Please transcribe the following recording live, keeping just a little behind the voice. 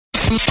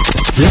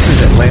This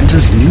is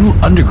Atlanta's new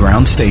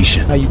underground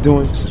station. How you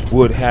doing? This is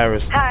Wood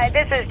Harris. Hi,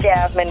 this is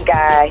Jasmine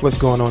Guy. What's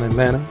going on in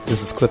Atlanta?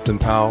 This is Clifton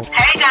Powell.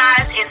 Hey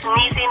guys, it's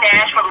Niecy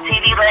Nash from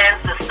TV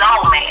Land's The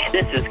Soul Man.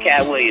 This is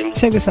Cat Williams.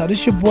 Check this out.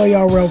 This is your boy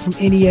RL from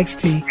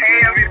NEXT.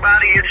 Hey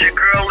everybody, it's your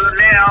girl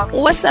Lunel.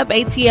 What's up,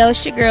 ATL?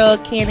 It's your girl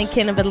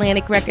Ken of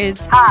Atlantic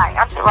Records. Hi,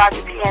 I'm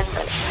Taraji P.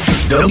 Henson.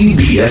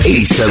 WBS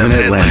 87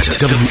 Atlanta,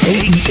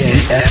 WAEN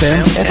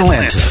FM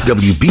Atlanta,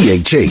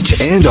 WBHH,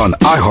 and on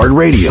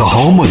iHeartRadio, the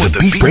home of the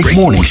Beat Break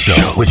Morning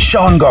Show with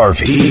Sean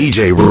Garvey,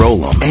 DJ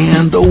Rollum,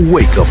 and the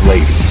Wake Up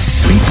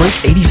Ladies. Beat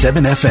Break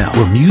 87 FM,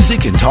 where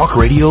music and talk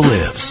radio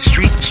lives.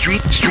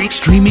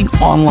 Streaming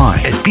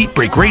online at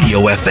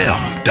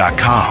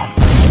BeatBreakRadioFM.com.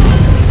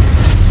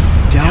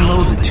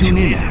 Download the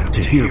TuneIn app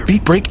to hear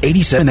Beat Break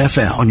 87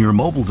 FM on your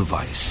mobile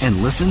device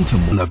and listen to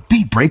the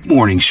Beat Break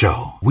Morning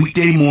Show.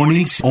 Weekday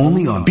mornings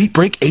only on Beat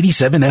Break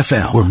 87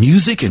 FM, where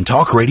music and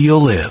talk radio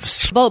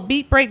lives. Vote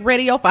Beat Break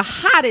Radio for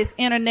hottest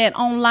internet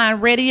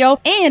online radio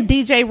and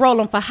DJ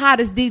Rollum for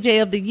hottest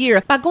DJ of the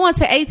year by going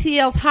to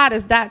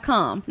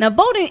atlshottest.com. Now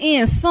voting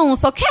ends soon,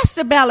 so cast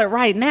your ballot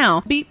right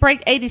now. Beat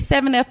Break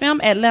 87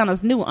 FM,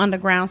 Atlanta's new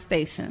underground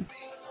station.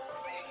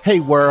 Hey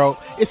world,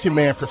 it's your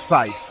man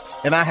Precise.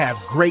 And I have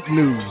great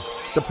news.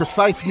 The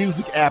Precise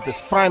Music app is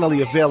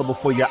finally available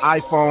for your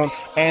iPhone,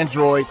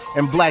 Android,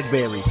 and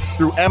BlackBerry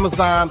through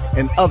Amazon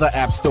and other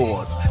app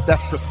stores.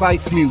 That's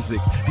Precise Music.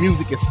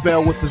 Music is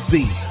spelled with a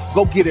Z.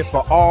 Go get it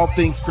for all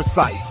things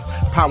Precise.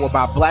 Powered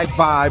by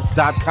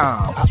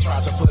BlackVibes.com. I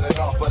tried to put it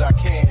off, but I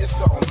can't.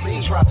 It's on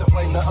me. Tried to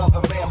blame the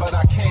other man, but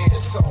I can't.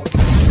 It's on me.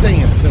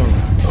 Stay in tune.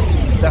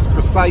 That's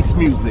Precise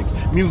Music.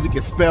 Music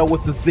is spelled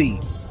with a Z.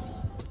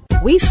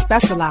 We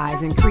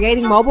specialize in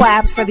creating mobile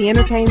apps for the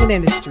entertainment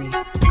industry.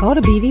 Go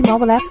to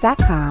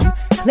bvmobileapps.com,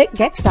 click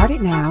Get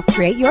Started Now,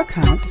 create your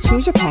account,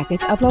 choose your package,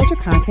 upload your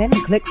content,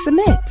 and click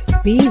Submit.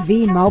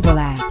 BV Mobile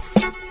Apps.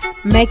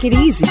 Make it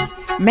easy.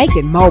 Make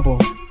it mobile.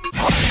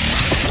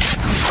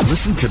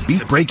 Listen to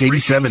Beat Break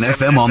 87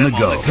 FM on the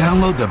go.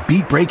 Download the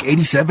Beat Break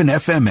 87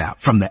 FM app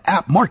from the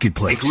app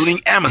marketplace, including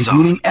Amazon,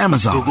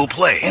 Google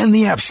Play, and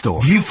the App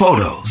Store. View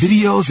photos,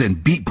 videos,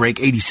 and Beat Break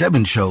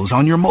 87 shows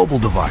on your mobile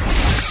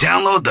device.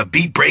 Download the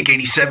Beat Break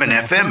 87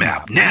 FM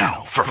app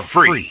now for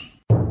free.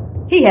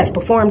 He has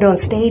performed on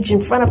stage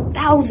in front of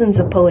thousands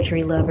of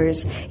poetry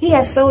lovers. He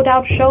has sold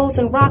out shows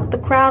and rocked the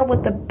crowd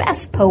with the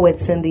best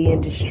poets in the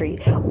industry.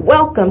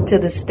 Welcome to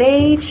the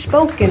stage,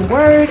 spoken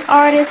word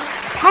artist,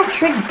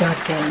 Patrick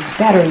Duncan,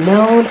 better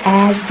known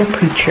as the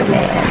Preacher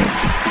Man.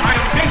 I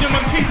am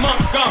Benjamin P.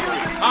 Montgomery.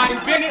 I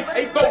invented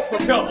a boat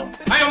propeller.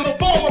 I am the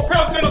former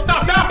president of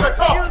South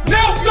Africa,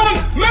 Nelson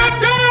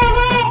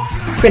Mandela.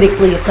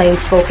 Critically acclaimed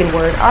spoken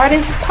word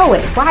artist,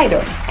 poet,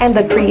 writer, and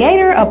the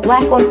creator of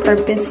Black on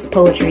Purpose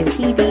poetry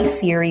TV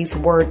series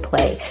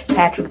Wordplay.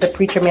 Patrick the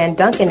Preacher Man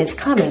Duncan is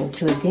coming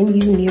to a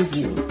venue near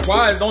you.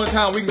 Why is the only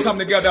time we can come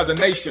together as a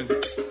nation?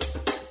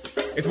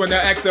 It's when there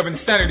are acts of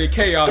insanity,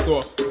 chaos,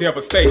 or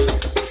devastation.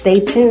 Stay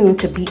tuned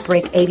to Beat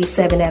Break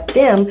 87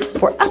 FM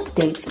for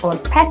updates on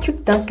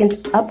Patrick Duncan's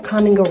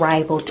upcoming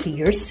arrival to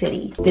your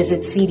city.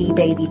 Visit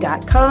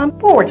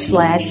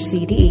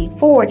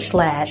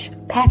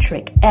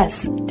cdbaby.com/CD/Patrick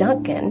S.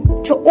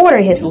 Duncan to order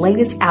his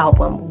latest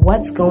album,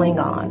 What's Going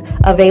On.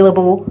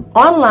 Available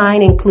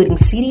online, including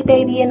CD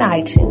Baby and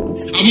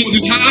iTunes. I want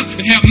this high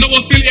to have no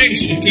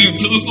affiliation to a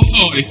political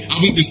party. I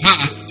want this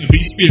high to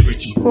be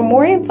spiritual. For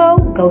more info,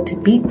 go to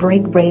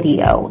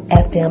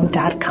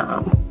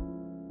BeatBreakRadioFM.com.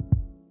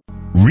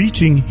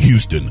 Reaching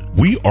Houston,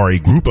 we are a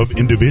group of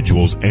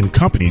individuals and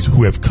companies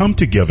who have come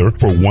together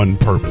for one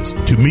purpose: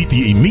 to meet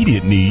the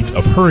immediate needs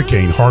of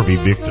Hurricane Harvey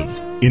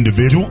victims.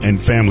 Individual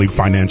and family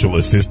financial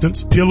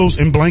assistance, pillows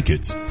and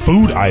blankets,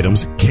 food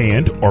items,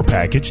 canned or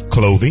packaged,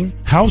 clothing,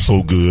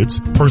 household goods,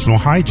 personal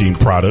hygiene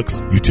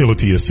products,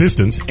 utility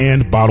assistance,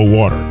 and bottled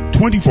water.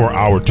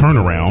 24-hour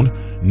turnaround,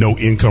 no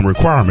income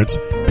requirements,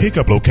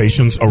 pickup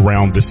locations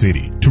around the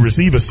city. To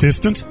receive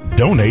assistance,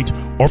 donate,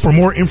 or for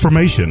more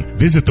information,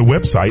 visit the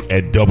website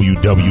at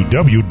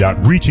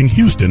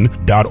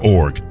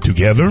www.reachinghouston.org.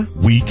 Together,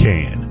 we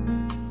can.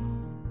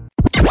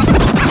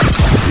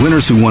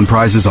 Winners who won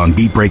prizes on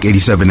Beat Break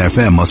 87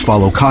 FM must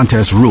follow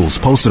contest rules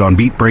posted on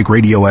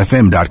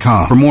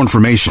BeatBreakRadioFM.com. For more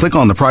information, click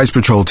on the Prize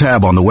Patrol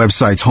tab on the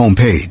website's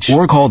homepage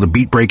or call the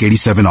Beat Break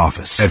 87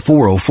 office at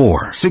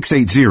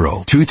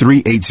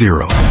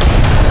 404-680-2380.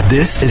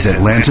 This is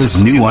Atlanta's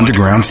new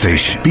underground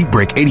station, Beat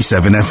Break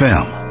 87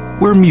 FM,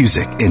 where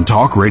music and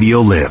talk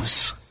radio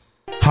lives.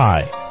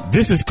 Hi,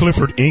 this is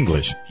Clifford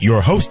English,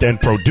 your host and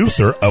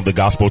producer of The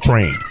Gospel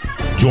Train.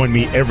 Join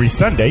me every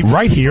Sunday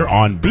right here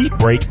on Beat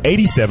Break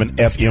 87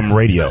 FM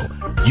radio.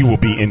 You will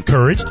be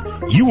encouraged,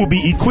 you will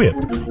be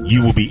equipped,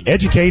 you will be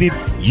educated,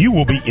 you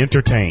will be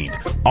entertained,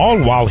 all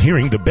while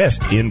hearing the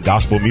best in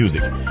gospel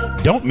music.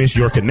 Don't miss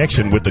your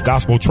connection with The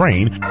Gospel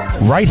Train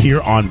right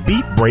here on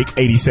Beat Break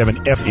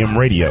 87 FM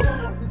radio.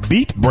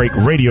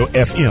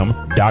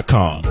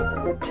 BeatBreakRadioFM.com.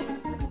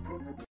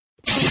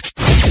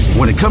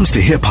 When it comes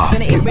to hip-hop,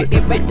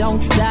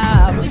 Don't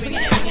stop.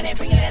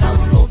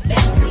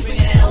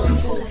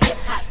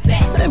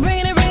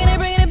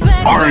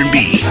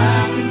 R&B.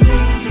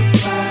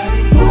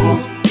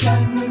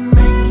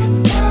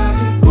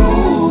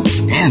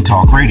 And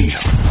talk radio.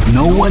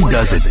 No one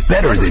does it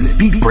better than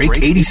Beat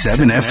Break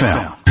 87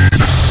 FM.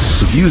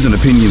 The views and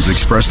opinions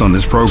expressed on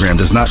this program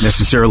does not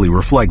necessarily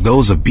reflect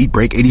those of Beat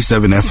Break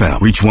 87 FM,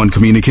 Reach One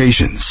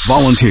Communications,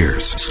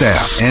 volunteers,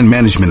 staff, and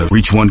management of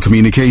Reach One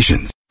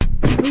Communications.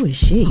 Who is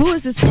she? Who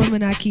is this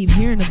woman I keep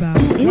hearing about?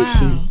 Who is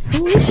she?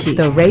 Who is she?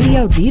 The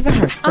radio diva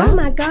herself. Oh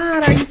my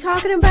God, are you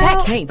talking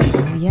about? That can't be.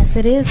 Oh, yes,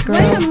 it is, girl.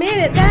 Wait a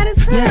minute, that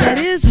is her. Yeah, that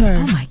is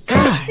her. Oh my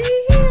God.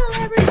 D Hill,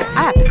 everybody.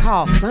 I have to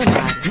call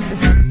somebody. This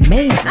is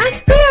amazing. I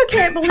still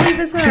can't believe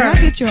it's her. Can I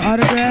get your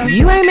autograph?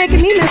 You ain't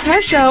making me miss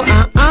her show.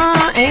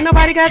 Ain't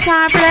nobody got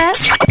time for that.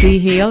 D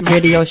Hill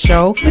Radio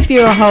Show with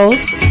your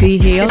host, D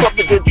Hill. Keep up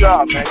the good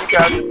job, man. You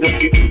guys are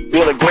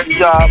doing a great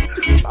job.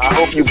 I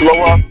hope you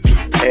blow up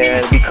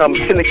and become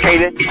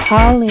syndicated.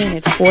 Call in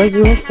at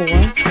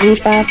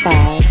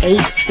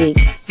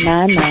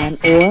 404-355-8699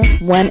 or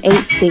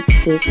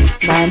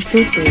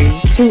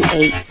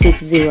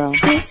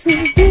 1-866-923-2860. This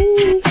is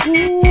D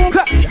Hill.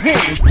 Clap your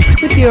hands.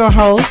 With your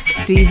host,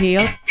 D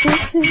Hill.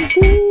 This is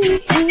D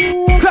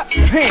Hill. Clap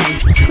your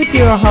hands. With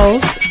your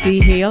host,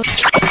 D Hill.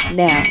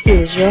 Now,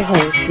 here's your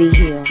host, D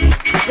Hill.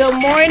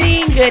 Good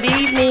morning, good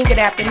evening, good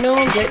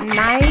afternoon, good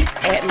night,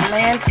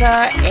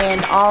 Atlanta,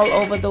 and all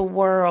over the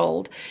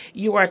world.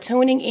 You are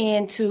tuning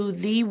in to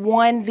the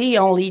one, the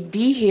only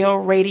D Hill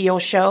Radio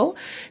Show,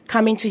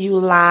 coming to you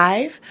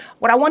live.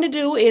 What I want to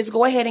do is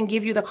go ahead and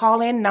give you the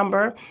call-in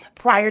number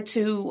prior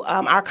to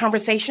our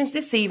conversations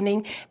this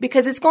evening,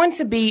 because it's going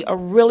to be a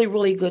really,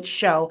 really good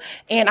show.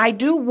 And I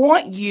do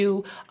want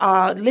you,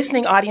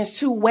 listening audience,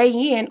 to weigh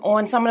in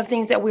on some of the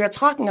things that we are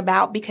talking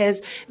about,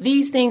 because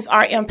these things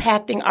are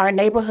impacting our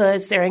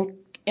neighborhoods. They're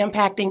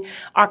impacting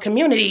our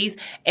communities,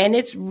 and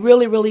it's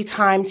really, really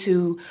time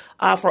to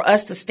for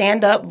us to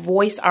stand up,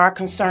 voice our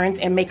concerns,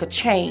 and make a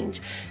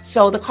change.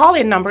 So the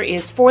call-in number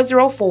is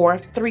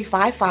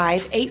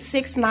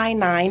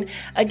 404-355-8699.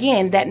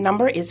 Again, that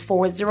number is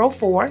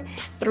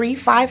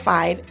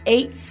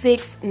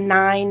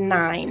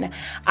 404-355-8699.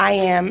 I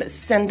am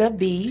Cinda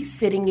B,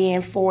 sitting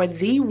in for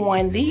the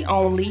one, the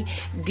only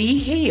D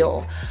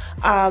Hill.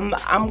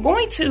 I'm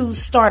going to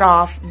start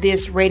off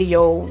this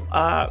radio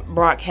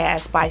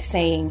broadcast by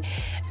saying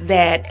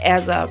that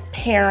as a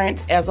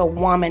parent, as a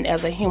woman,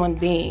 as a human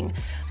being,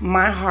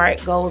 my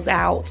heart goes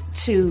out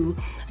to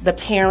the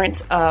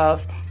parents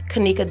of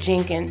Kenneka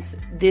Jenkins.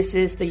 This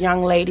is the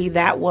young lady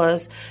that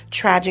was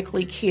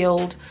tragically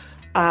killed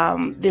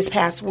this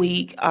past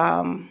week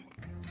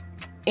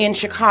in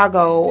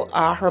Chicago.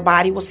 Her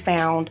body was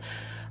found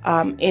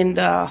in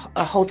the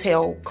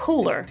hotel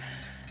cooler.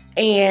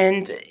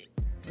 And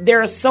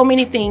there are so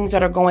many things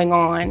that are going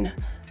on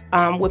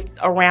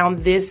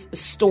around this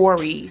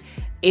story.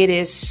 It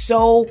is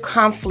so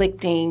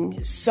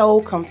conflicting,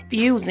 so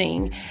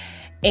confusing,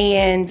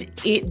 and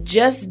it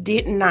just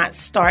did not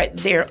start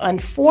there.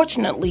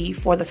 Unfortunately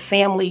for the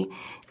family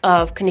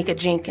of Kenneka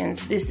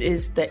Jenkins, this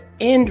is the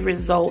end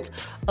result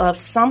of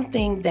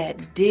something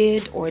that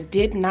did or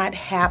did not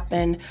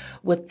happen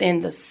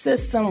within the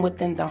system,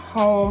 within the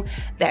home,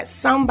 that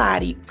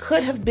somebody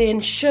could have been,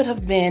 should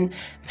have been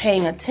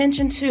paying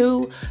attention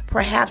to,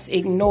 perhaps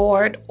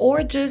ignored,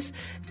 or just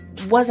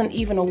wasn't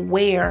even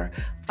aware.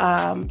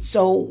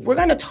 So we're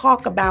going to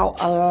talk about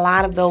a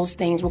lot of those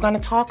things. We're going to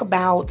talk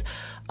about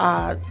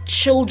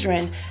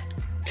children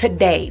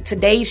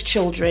today's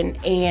children,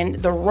 and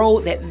the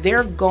road that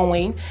they're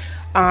going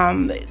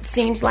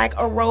seems like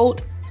a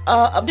road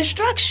of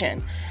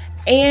destruction.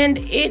 And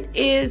it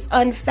is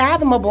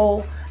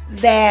unfathomable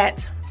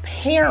that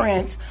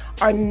parents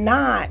are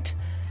not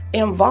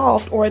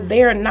involved, or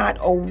they're not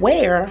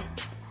aware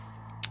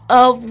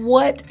of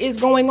what is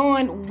going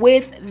on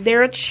with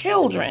their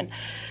children.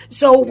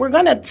 So we're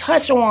going to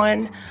touch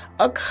on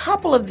a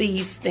couple of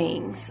these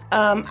things.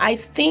 I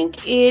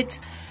think it,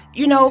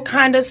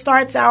 kind of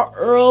starts out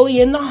early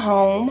in the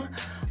home.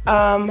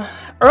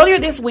 Earlier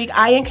this week,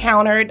 I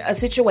encountered a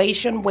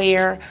situation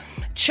where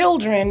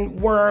children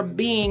were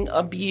being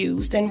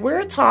abused, and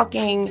we're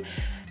talking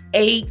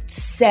 8,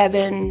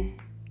 7,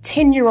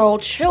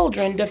 10-year-old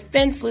children,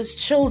 defenseless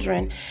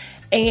children.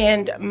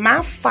 And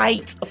my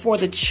fight for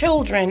the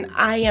children,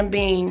 I am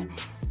being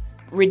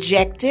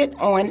rejected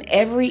on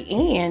every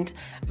end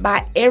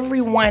by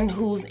everyone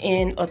who's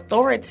in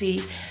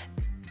authority,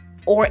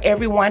 or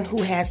everyone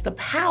who has the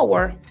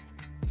power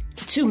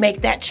to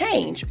make that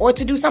change or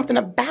to do something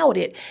about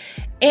it.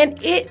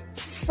 And it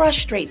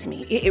frustrates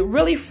me. It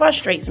really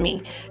frustrates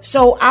me.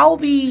 So I'll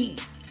be,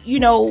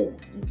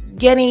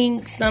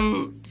 getting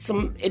some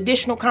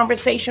additional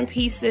conversation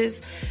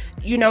pieces,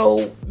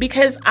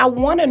 because I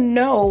want to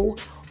know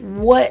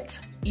what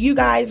you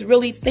guys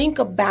really think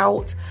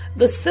about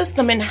the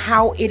system and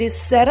how it is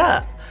set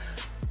up.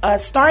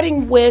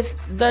 Starting with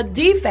the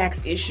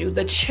defects issue,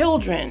 the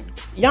children,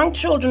 young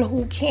children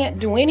who can't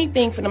do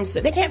anything for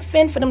themselves. They can't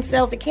fend for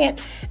themselves. They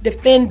can't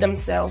defend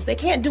themselves. They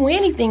can't do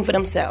anything for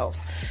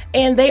themselves.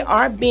 And they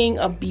are being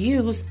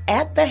abused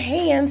at the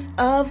hands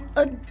of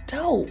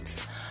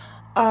adults.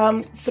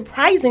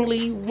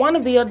 Surprisingly, one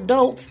of the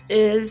adults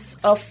is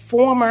a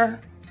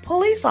former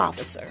police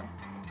officer.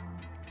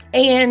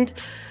 And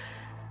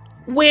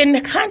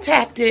when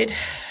contacted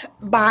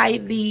by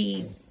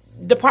the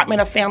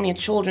Department of Family and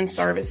Children's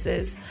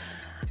Services,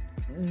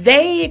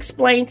 they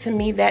explained to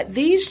me that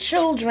these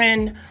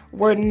children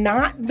were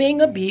not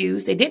being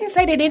abused. They didn't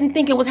say they didn't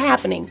think it was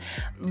happening,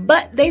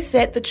 but they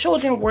said the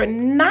children were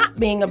not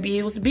being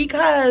abused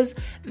because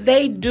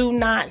they do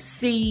not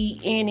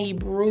see any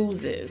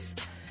bruises.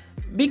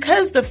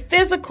 Because the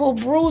physical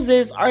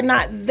bruises are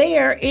not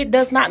there, it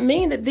does not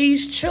mean that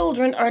these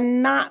children are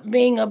not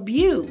being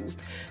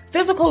abused.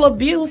 Physical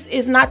abuse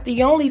is not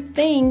the only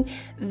thing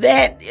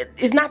that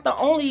is not the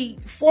only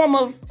form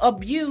of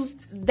abuse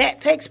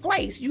that takes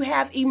place. You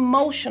have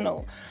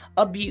emotional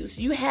abuse.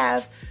 You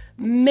have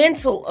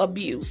mental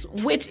abuse,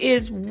 which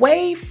is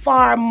way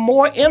far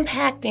more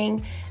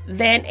impacting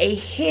than a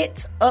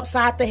hit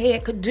upside the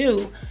head could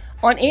do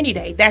on any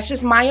day. That's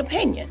just my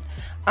opinion.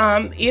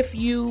 If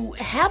you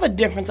have a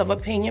difference of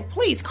opinion,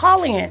 please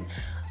call in.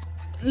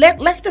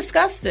 Let's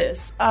discuss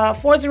this.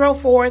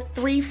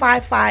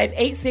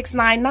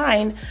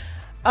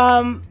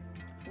 404-355-8699.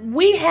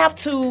 We have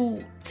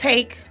to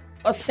take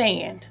a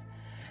stand.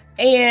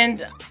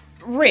 And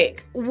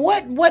Rick,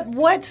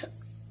 what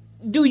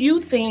do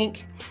you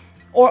think,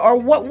 or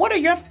what are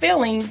your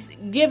feelings,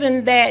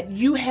 given that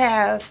you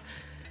have,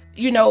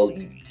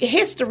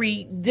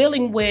 history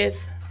dealing with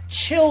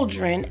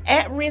children,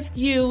 at-risk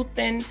youth,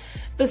 and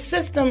the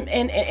system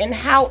and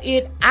how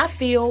it, I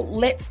feel,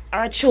 lets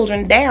our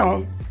children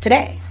down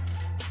today?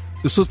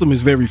 The system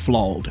is very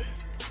flawed.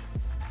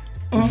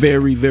 Mm-hmm.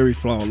 Very, very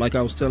flawed. Like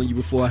I was telling you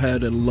before, I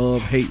had a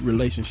love-hate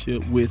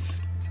relationship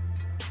with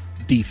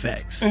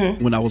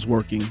DFACS when I was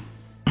working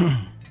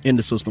in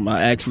the system.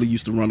 I actually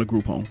used to run a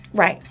group home.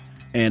 Right.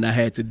 And I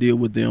had to deal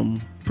with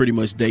them pretty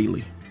much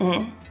daily.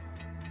 Mm-hmm.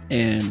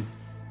 And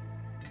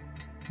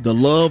the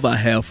love I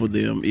have for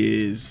them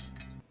is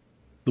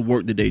the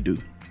work that they do.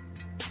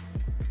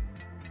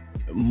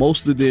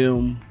 Most of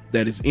them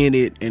that is in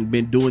it and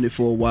been doing it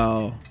for a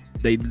while,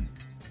 they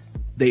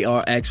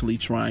are actually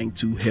trying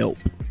to help.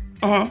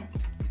 Uh-huh.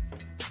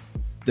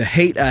 The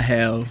hate I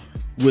have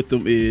with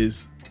them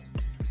is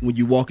when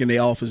you walk in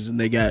their office and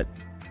they got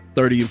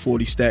 30 and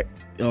 40 stack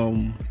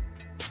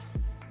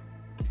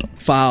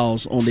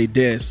files on their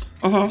desk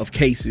of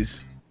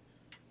cases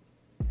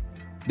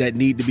that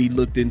need to be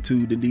looked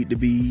into, that need to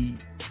be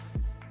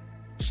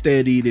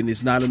studied, and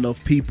it's not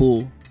enough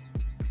people.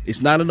 It's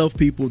not enough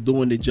people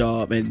doing the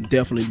job, and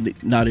definitely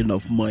not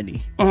enough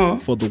money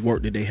for the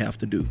work that they have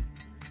to do.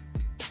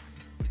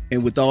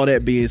 And with all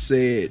that being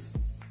said,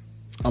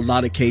 a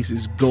lot of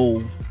cases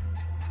go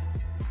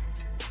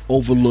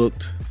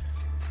overlooked,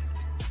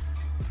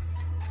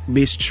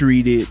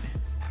 mistreated,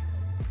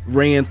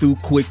 ran through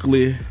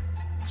quickly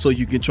so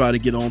you can try to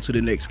get on to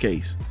the next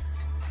case.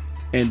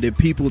 And the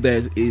people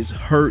that is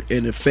hurt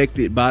and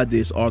affected by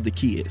this are the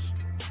kids,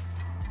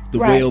 the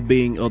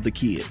well-being of the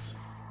kids.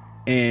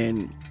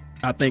 And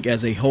I think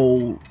as a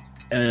whole,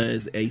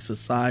 as a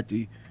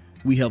society,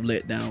 we have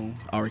let down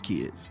our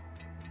kids.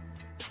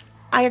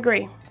 I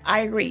agree.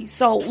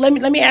 So let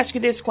me ask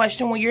you this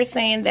question. When you're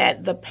saying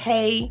that the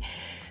pay,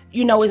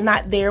 is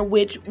not there,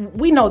 which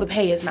we know the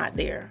pay is not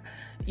there.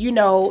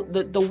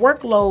 The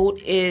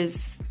workload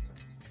is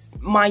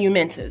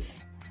monumentous.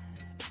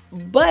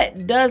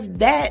 But does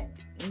that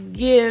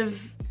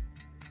give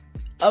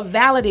a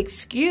valid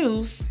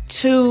excuse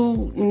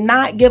to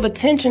not give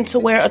attention to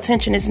where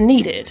attention is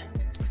needed?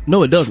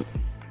 No, it doesn't.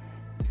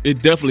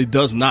 It definitely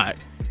does not.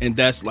 And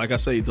that's, like I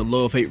say, the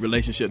love-hate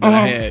relationship that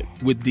I had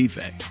with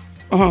DFAC.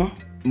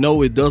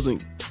 No, it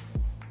doesn't.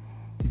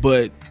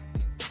 But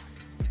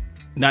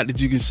not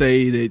that you can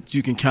say that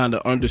you can kind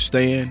of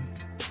understand,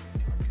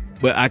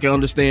 but I can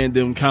understand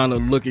them kind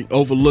of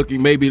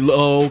overlooking, maybe,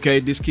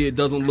 okay, this kid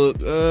doesn't look,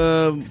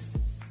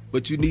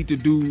 but you need to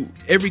do,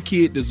 every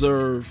kid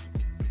deserves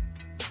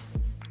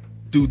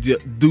due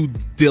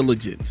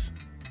diligence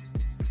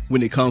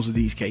when it comes to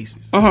these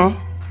cases.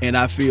 And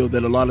I feel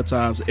that a lot of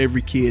times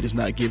every kid is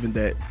not given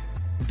that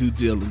due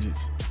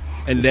diligence.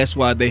 And that's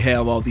why they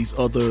have all these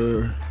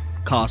other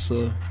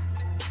CASA,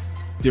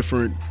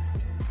 different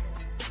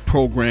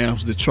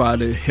programs to try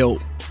to help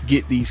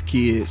get these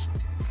kids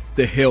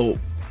the help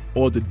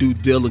or the due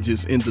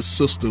diligence in the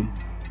system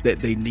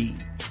that they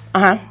need.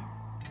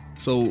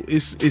 So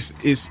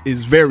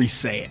it's very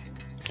sad.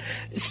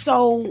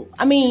 So,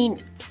 I mean,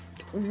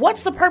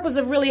 what's the purpose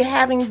of really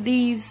having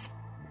these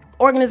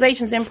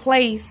organizations in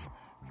place?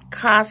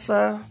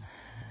 CASA,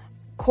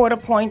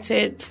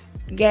 court-appointed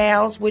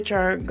gals, which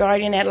are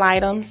guardian ad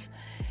litems,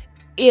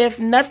 if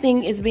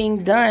nothing is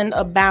being done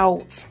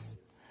about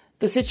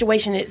the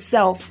situation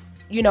itself.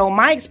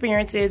 My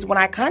experience is when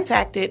I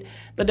contacted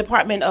the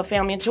Department of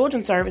Family and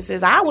Children's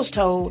Services, I was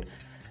told,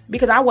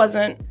 because I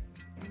wasn't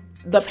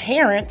the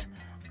parent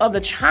of the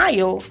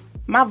child,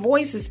 my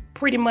voice is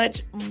pretty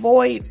much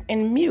void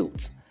and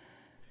mute.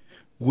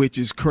 Which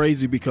is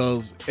crazy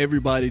because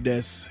everybody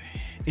that's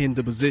in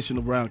the position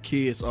around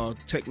kids are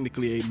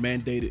technically a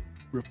mandated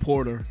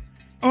reporter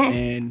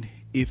And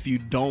if you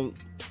don't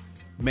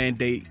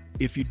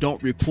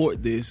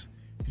report this,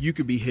 you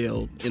could be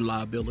held in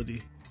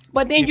liability.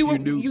 But then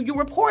you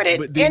report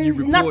it and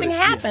nothing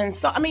happens.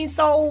 So, I mean,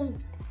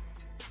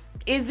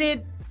 is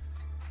it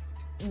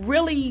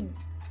really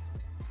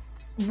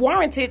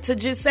warranted to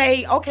just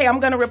say, okay, I'm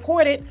going to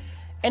report it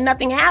and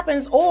nothing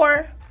happens,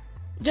 or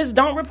just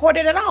don't report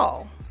it at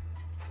all?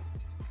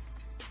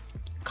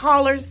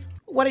 Callers,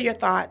 what are your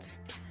thoughts?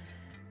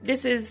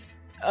 This is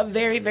a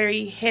very,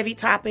 very heavy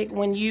topic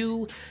when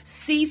you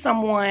see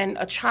someone,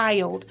 a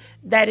child,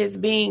 that is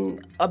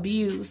being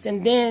abused,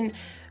 and then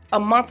a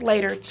month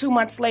later, 2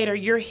 months later,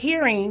 you're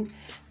hearing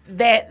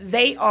that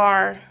they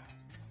are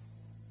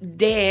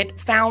dead,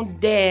 found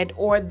dead,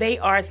 or they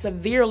are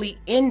severely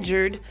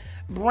injured,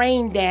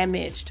 brain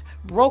damaged,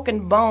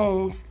 broken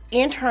bones,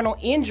 internal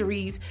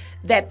injuries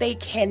that they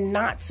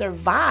cannot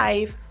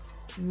survive.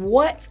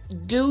 What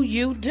do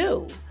you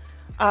do?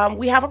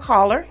 We have a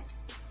caller.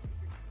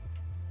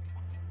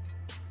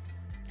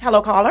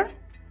 Hello, caller.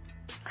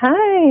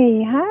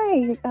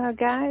 Hi,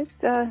 guys.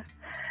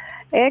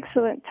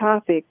 Excellent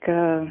topic,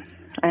 and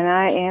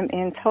I am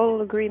in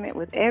total agreement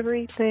with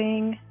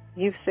everything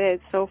you've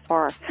said so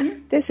far.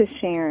 Mm-hmm. This is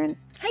Sharon.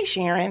 Hey,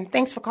 Sharon.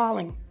 Thanks for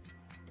calling.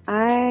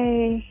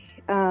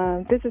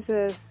 This is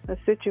a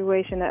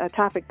situation, a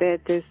topic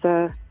that is,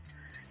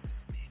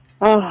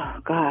 oh,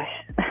 gosh.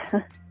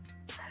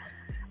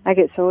 I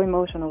get so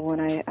emotional when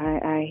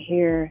I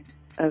hear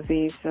of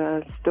these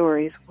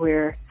stories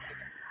where,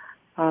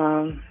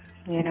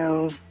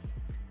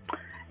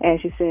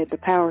 as you said, the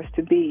powers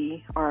to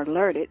be are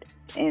alerted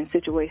in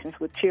situations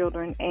with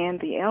children and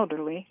the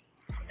elderly,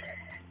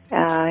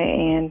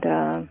 and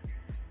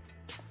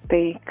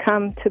they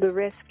come to the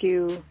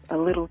rescue a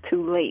little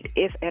too late,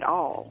 if at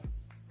all.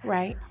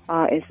 Right.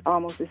 It's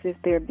almost as if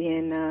they're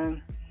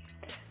being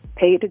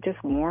paid to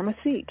just warm a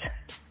seat.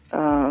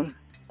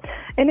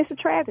 And it's a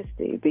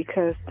travesty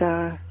because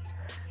I've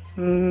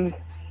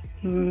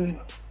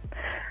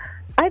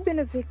been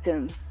a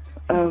victim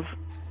of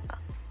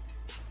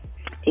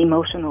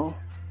emotional,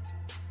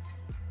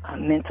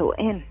 mental,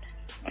 and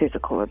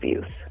physical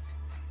abuse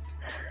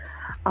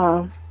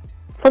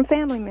from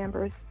family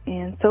members,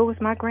 and so was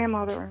my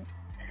grandmother.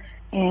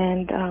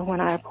 And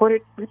when I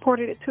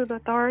reported it to the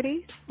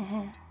authorities,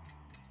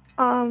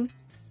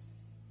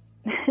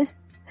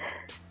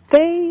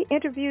 they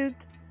interviewed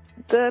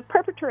the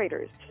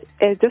perpetrators,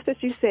 and just as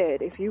you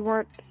said, if you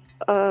were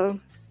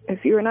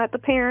not the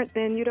parent,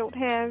 then you don't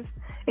have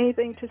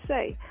anything to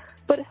say.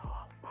 But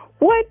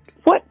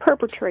what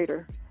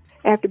perpetrator,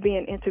 after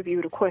being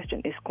interviewed or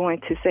questioned, is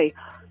going to say,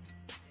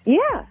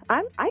 "Yeah,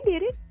 I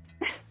did it"?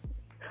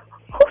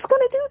 Who's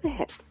going to do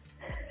that?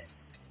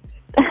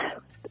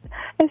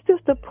 It's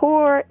just a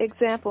poor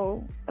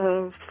example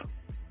of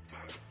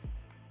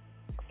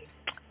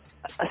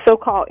a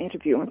so-called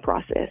interviewing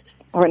process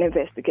or an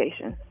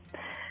investigation.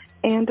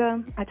 And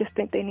I just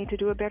think they need to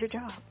do a better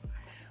job.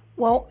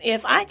 Well,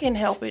 if I can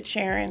help it,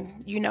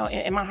 Sharon,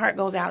 and my heart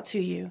goes out to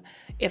you.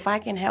 If I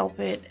can help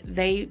it,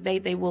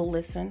 they will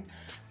listen.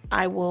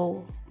 I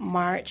will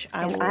march.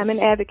 I'm an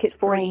advocate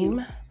for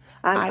you.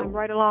 I'm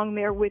right along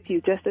there with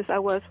you, just as I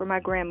was for my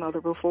grandmother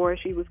before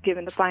she was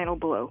given the final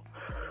blow.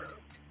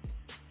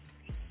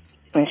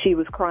 And she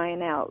was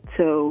crying out,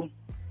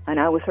 and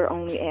I was her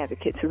only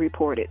advocate to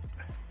report it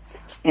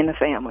in the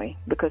family,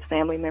 because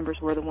family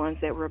members were the ones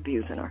that were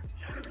abusing her.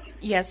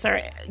 Yes,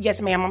 sir. Yes,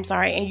 ma'am. I'm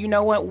sorry. And you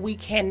know what? We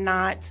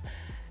cannot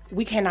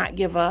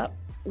give up.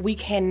 We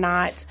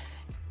cannot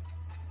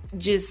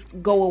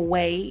just go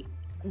away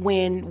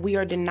when we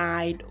are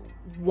denied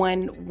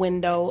one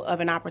window of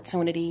an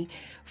opportunity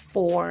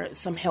for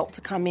some help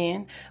to come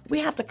in. We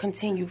have to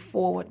continue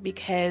forward,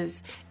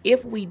 because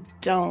if we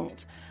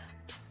don't,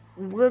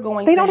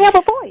 they don't have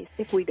a voice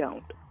if we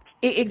don't.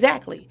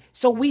 Exactly.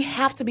 So we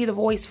have to be the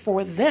voice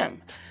for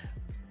them.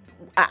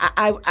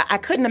 I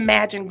couldn't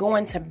imagine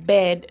going to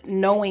bed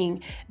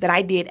knowing that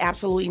I did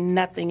absolutely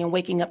nothing and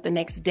waking up the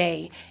next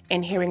day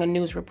and hearing a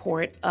news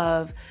report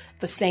of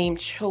the same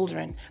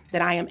children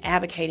that I am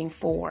advocating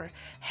for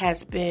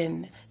has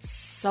been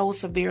so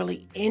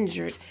severely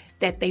injured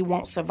that they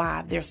won't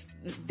survive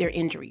their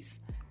injuries.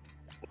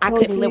 I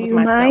couldn't live with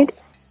myself. Mind?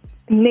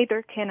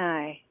 Neither can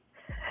I.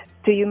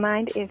 Do you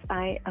mind if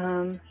I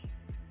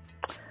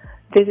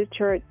visit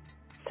your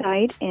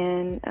site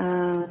and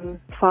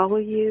follow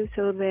you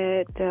so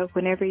that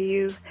whenever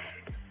you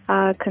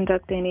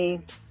conduct any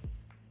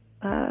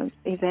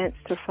events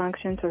or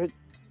functions or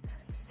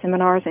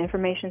seminars,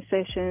 information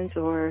sessions,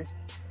 or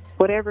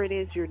whatever it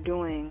is you're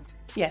doing,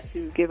 yes,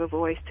 to give a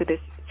voice to this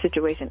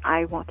situation,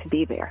 I want to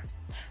be there.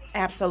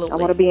 Absolutely. I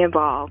want to be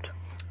involved.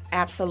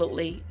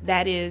 Absolutely.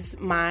 That is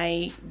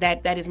my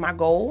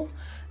goal.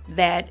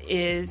 That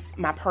is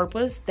my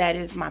purpose. That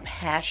is my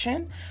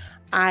passion.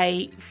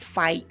 I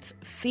fight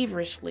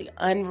feverishly,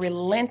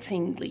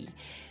 unrelentingly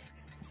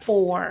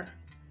for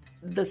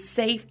the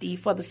safety,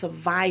 for the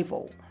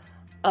survival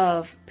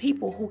of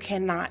people who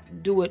cannot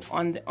do it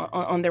on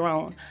their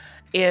own.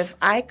 If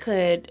I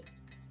could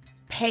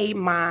pay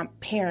my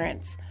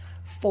parents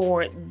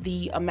for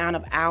the amount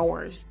of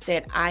hours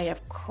that I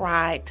have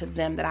cried to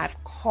them, that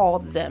I've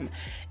called them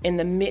in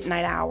the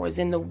midnight hours,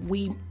 in the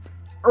wee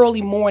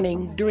early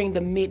morning, during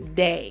the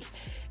midday,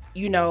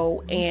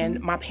 and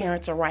my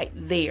parents are right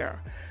there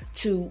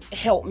to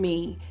help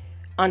me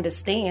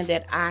understand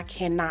that I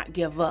cannot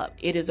give up.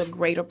 It is a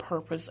greater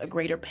purpose, a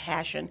greater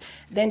passion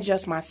than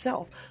just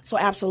myself. So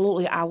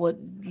absolutely, I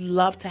would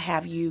love to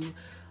have you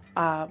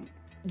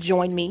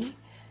join me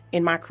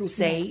in my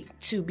crusade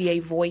to be a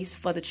voice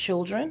for the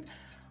children.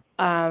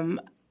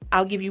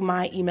 I'll give you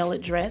my email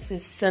address.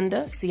 It's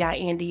Cinda,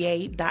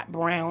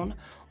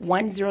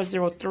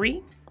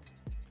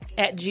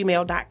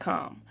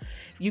 cinda.brown1003@gmail.com.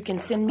 You can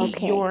send me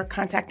your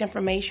contact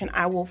information.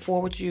 I will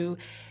forward you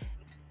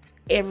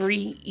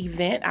every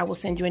event. I will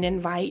send you an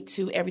invite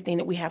to everything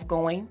that we have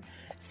going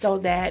so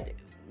that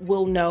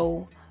we'll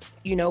know,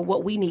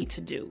 what we need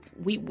to do.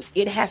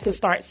 It has to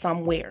start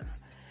somewhere.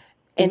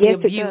 And the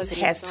abuse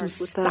has to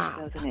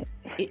stop.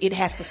 It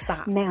has to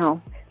stop.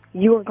 Now,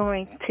 you are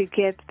going to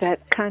get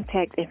that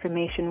contact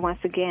information once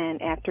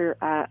again after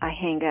I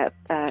hang up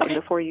and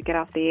before you get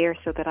off the air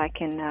so that I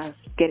can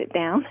get it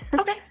down.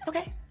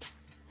 Okay.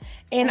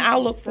 And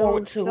I'll look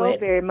forward to it.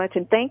 Very much.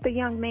 And thank the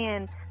young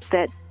man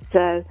that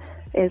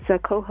is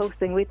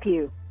co-hosting with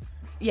you.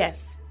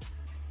 Yes.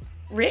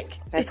 Rick?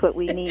 That's what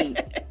we need.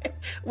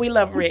 We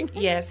love Rick.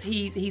 Yes,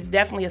 he's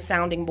definitely a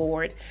sounding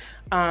board.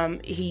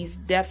 He's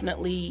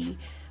definitely,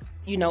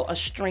 a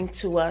strength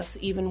to us,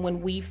 even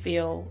when we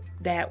feel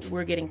that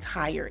we're getting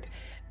tired.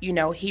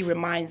 He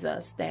reminds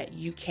us that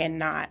you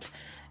cannot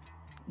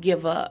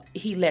give up.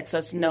 He lets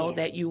us know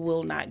that you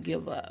will not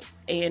give up.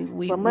 And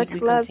we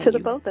love to the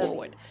both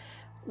forward.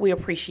 We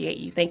appreciate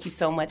you. Thank you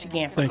so much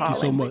again for calling. Thank you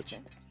so much.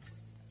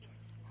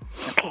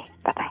 Okay,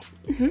 bye-bye.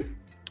 Mm-hmm.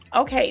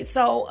 Okay,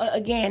 so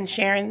again,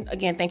 Sharon,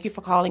 thank you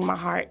for calling. My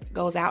heart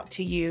goes out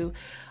to you.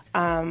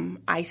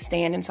 I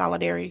stand in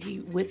solidarity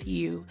with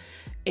you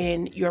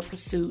in your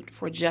pursuit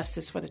for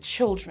justice for the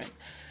children.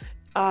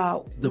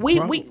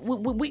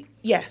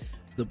 Yes.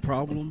 The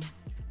problem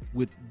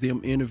with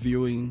them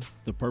interviewing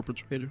the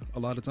perpetrator a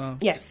lot of times.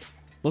 Yes.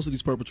 Most of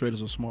these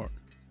perpetrators are smart,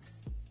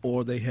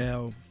 or they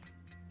have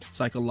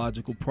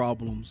psychological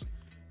problems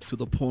to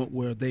the point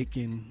where they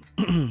can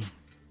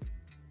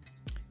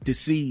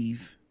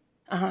deceive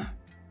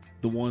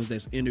the ones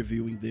that's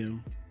interviewing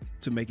them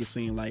to make it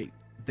seem like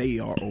they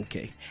are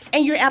okay.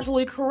 And you're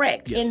absolutely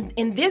correct. Yes.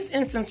 In this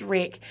instance,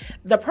 Rick,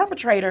 the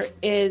perpetrator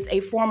is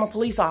a former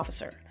police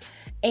officer.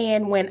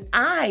 And when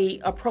I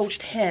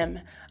approached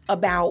him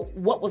about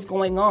what was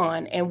going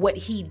on and what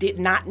he did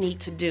not need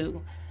to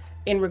do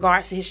in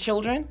regards to his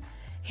children,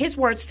 his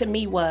words to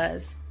me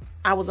was,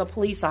 I was a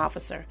police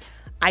officer.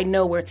 I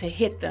know where to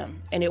hit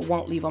them and it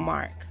won't leave a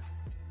mark.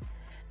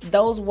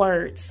 Those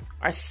words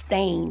are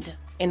stained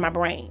in my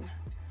brain.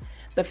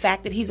 The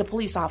fact that he's a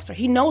police officer,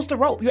 he knows the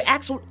rope. You're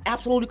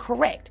absolutely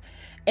correct.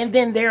 And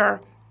then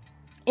they're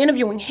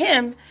interviewing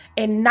him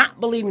and not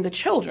believing the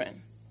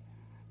children.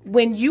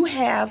 When you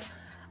have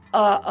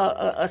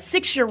a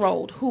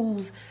 6-year-old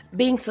who's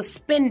being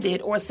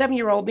suspended, or a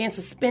 7-year-old being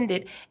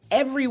suspended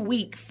every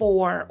week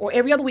or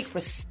every other week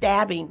for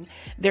stabbing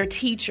their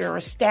teacher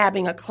or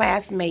stabbing a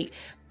classmate,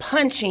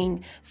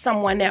 punching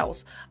someone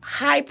else,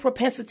 high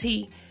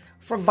propensity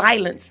for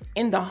violence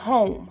in the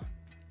home,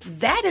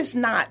 that is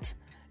not...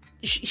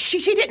 She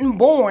didn't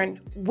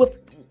born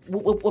with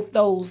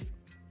those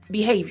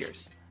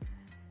behaviors.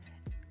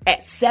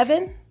 At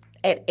 7,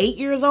 at 8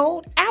 years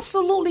old,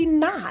 absolutely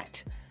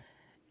not.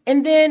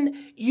 And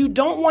then you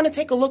don't want to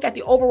take a look at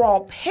the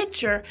overall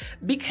picture,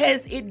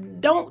 because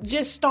it don't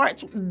just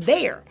start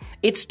there.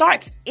 It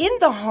starts in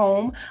the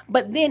home,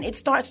 but then it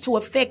starts to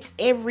affect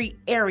every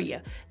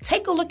area.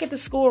 Take a look at the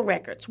school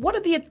records.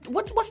 What's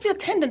the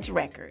attendance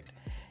record?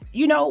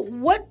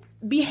 What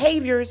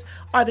behaviors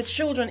are the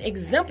children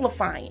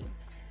exemplifying?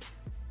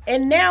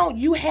 And now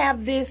you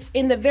have this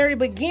in the very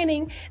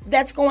beginning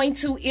that's going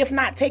to, if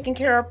not taken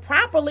care of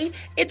properly,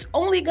 it's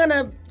only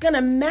gonna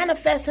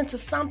manifest into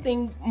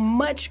something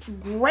much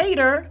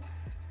greater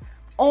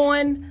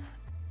on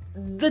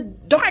the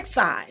dark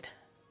side.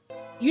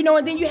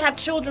 And then you have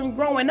children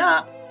growing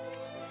up.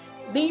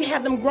 Then you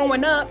have them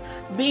growing up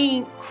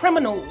being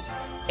criminals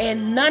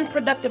and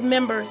non-productive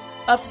members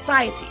of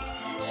society.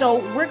 So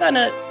we're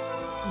gonna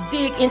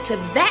dig into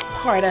that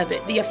part of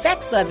it, the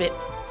effects of it,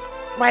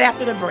 right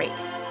after the break.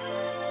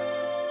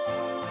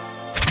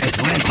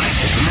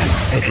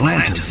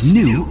 Atlanta's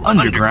new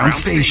underground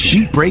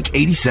station, Beat Break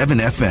 87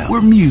 FM,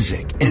 where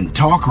music and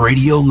talk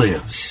radio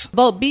lives.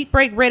 Vote Beat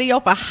Break Radio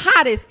for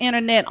hottest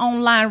internet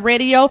online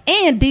radio,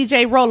 and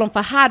DJ Roland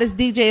for hottest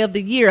DJ of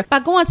the year by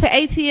going to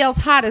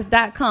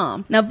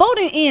atlshottest.com. Now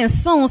voting ends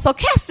soon, so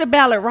cast your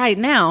ballot right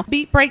now.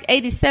 Beat Break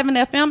 87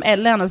 FM,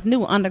 Atlanta's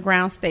new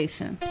underground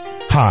station.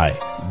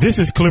 Hi, this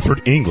is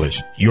Clifford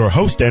English, your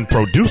host and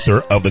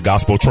producer of The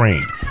Gospel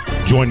Train.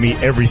 Join me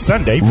every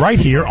Sunday right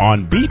here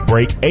on Beat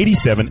Break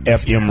 87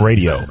 FM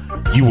radio.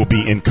 You will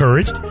be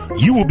encouraged,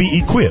 you will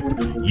be equipped,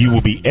 You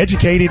will be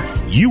educated,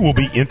 you will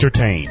be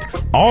entertained,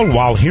 all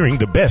while hearing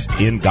the best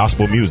in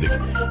gospel music.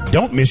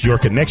 Don't miss your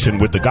connection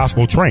with the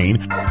gospel train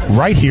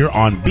right here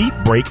on Beat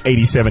Break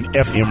 87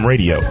 FM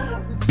Radio.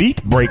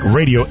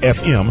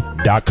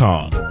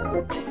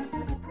 BeatBreakRadioFM.com.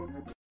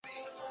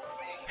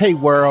 Hey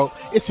world,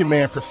 it's your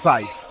man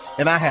Precise,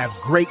 and I have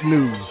great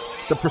news.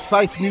 The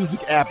Precise Music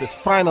app is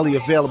finally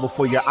available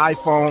for your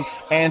iPhone,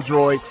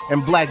 Android,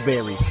 and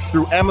BlackBerry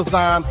through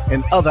Amazon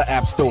and other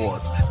app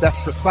stores. That's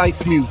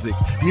Precise Music.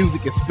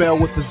 Music is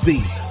spelled with a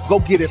Z. Go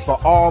get it for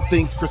all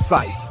things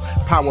Precise.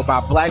 Powered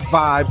by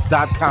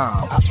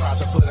BlackVibes.com. I tried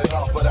to put it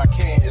off, but I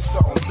can't. It's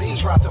on me.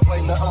 Tried to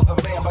blame the other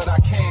man, but I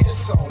can't.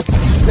 It's on me.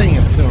 Stay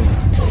in tune.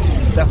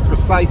 That's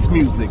Precise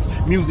Music.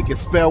 Music is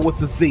spelled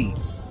with a Z.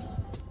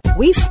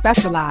 We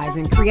specialize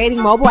in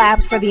creating mobile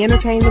apps for the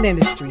entertainment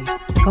industry.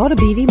 Go to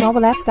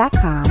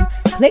bvmobileapps.com,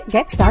 click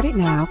Get Started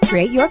Now,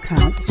 create your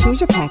account, choose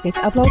your package,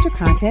 upload your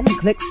content, and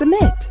click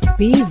Submit.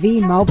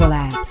 BV Mobile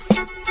Apps.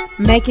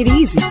 Make it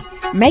easy.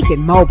 Make it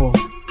mobile.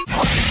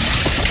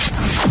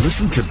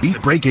 Listen to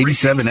Beat Break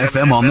 87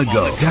 FM on the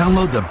go.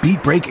 Download the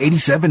Beat Break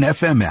 87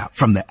 FM app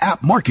from the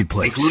app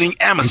marketplace, including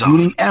Amazon,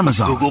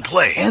 Google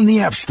Play, and the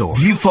App Store.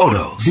 View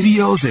photos,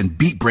 videos, and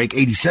Beat Break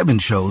 87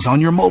 shows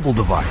on your mobile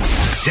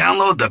device.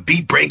 Download the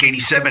Beat Break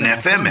 87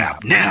 FM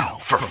app now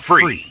for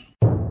free.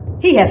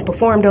 He has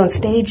performed on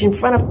stage in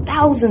front of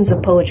thousands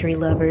of poetry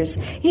lovers.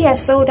 He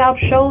has sold out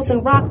shows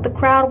and rocked the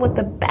crowd with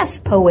the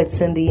best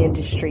poets in the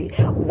industry.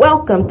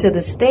 Welcome to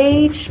the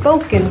stage,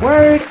 spoken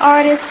word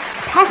artist,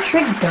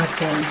 Patrick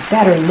Duncan,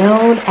 better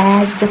known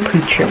as the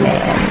Preacher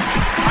Man.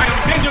 I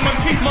am Benjamin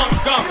P.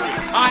 Montgomery.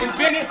 I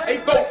invented a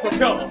boat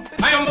propeller.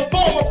 I am the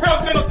former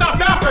president of South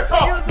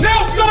Africa,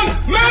 Nelson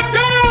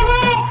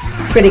Mandela!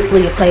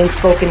 Critically acclaimed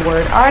spoken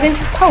word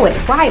artist, poet,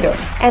 writer,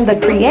 and the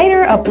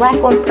creator of Black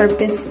on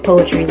Purpose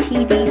poetry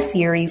TV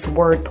series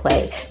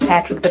Wordplay.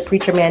 Patrick the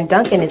Preacher Man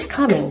Duncan is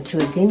coming to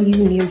a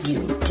venue near you.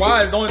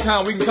 Why is the only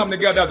time we can come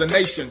together as a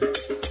nation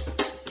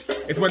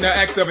is when there are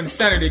acts of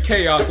insanity,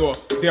 chaos, or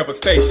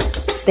devastation.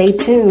 Stay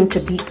tuned to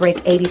Beat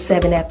Break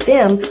 87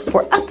 FM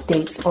for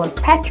updates on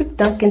Patrick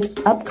Duncan's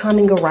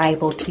upcoming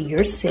arrival to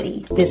your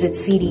city. Visit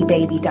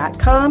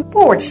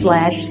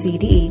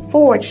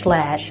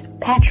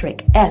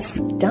cdbaby.com/CD/Patrick S.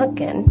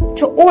 Duncan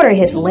to order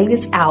his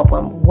latest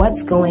album,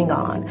 What's Going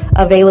On.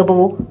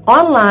 Available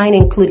online,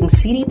 including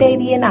CD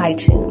Baby and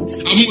iTunes.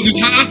 I want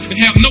this high to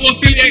have no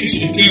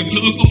affiliation to a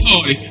political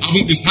party. I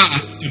want this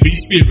high to be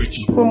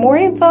spiritual. For more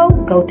info,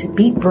 go to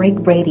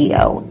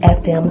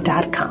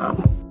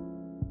BeatBreakRadioFM.com.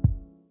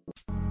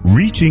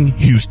 Reaching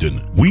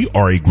Houston, we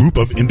are a group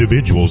of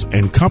individuals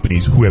and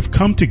companies who have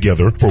come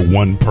together for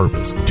one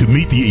purpose: to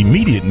meet the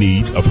immediate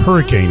needs of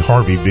Hurricane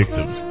Harvey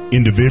victims.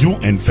 Individual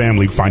and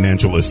family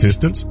financial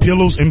assistance,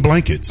 pillows and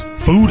blankets,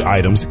 food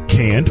items,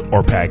 canned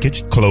or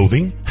packaged,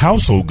 clothing,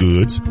 household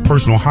goods,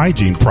 personal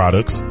hygiene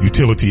products,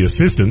 utility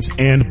assistance,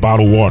 and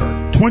bottled water.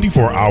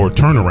 24-hour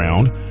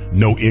turnaround,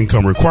 no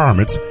income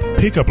requirements,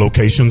 pickup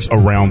locations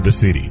around the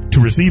city. To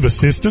receive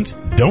assistance,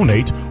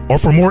 donate, or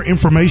for more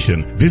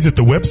information, visit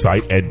the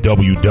website at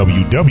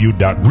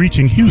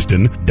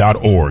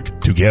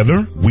www.reachinghouston.org.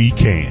 Together, we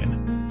can.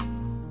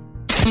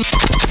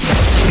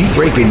 Beat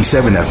Break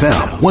 87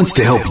 FM wants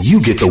to help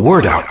you get the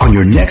word out on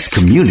your next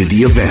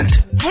community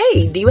event.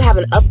 Hey, do you have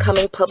an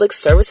upcoming public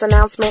service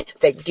announcement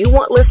that you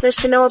want listeners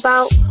to know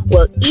about?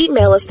 Well,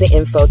 email us the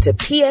info to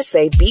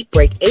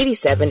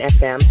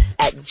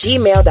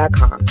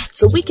psabeatbreak87fm@gmail.com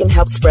so we can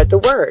help spread the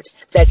word.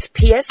 That's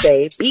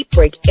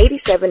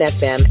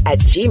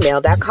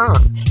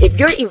psabeatbreak87fm@gmail.com. If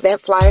your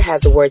event flyer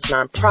has the words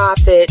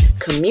nonprofit,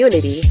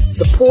 community,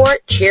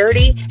 support,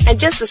 charity, and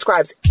just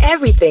describes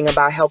everything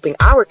about helping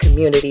our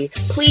community,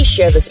 please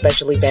share the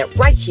special event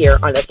right here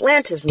on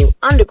Atlanta's new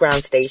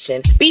underground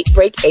station, Beat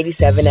Break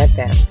 87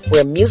 FM,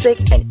 where music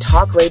and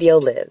talk radio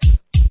lives.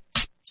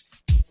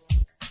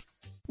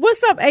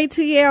 What's up,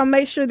 ATL?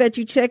 Make sure that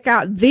you check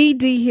out the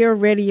D Hill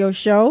Radio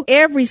Show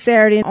every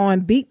Saturday on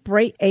Beat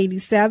Break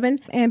 87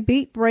 and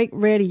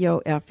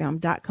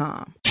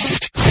BeatBreakRadioFM.com.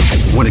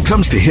 When it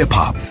comes to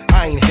hip-hop,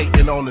 I ain't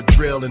hating on the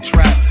drill and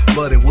trap,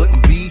 but it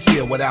wouldn't be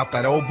here without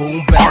that old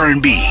boom bap.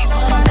 R&B,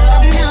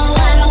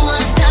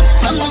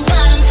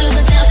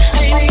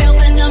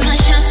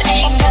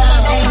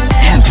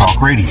 and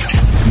talk radio.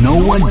 No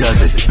one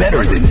does it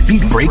better than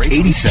Beat Break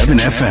 87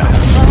 FM.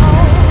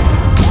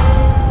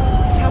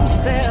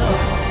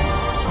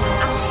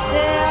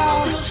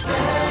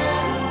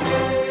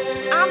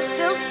 I'm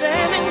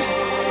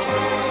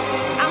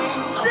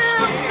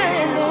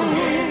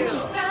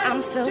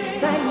still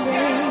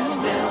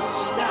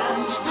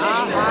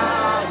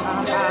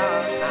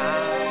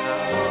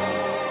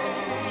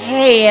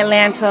Hey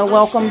Atlanta,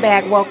 welcome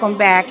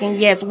back. And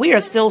yes, we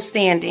are still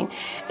standing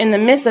in the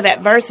midst of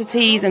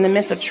adversities, in the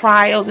midst of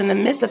trials, in the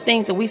midst of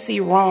things that we see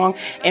wrong,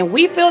 and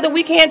we feel that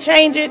we can't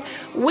change it.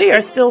 We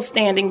are still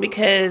standing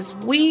because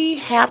we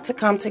have to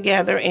come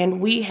together and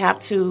we have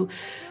to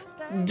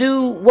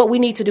do what we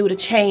need to do to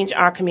change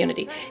our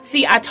community.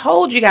 See, I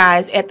told you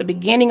guys at the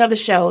beginning of the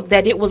show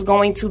that it was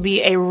going to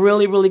be a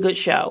really, really good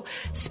show.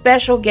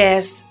 Special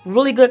guests,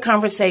 really good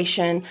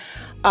conversation.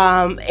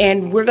 And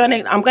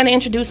I'm gonna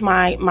introduce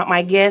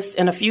my guest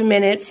in a few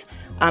minutes.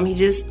 He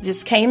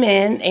just came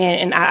in,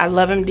 and I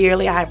love him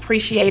dearly. I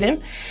appreciate him.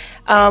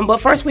 But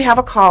first, we have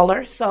a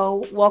caller.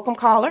 So, welcome,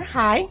 caller.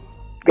 Hi.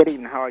 Good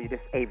evening. How are you? This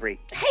is Avery.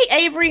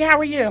 Hey, Avery. How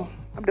are you?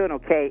 I'm doing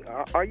okay.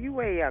 Are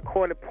you a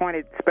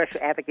court-appointed special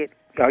advocate?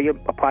 Are you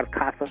a part of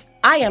CASA?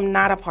 I am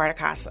not a part of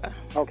CASA.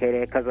 Okay,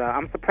 then, because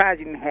I'm surprised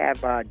you didn't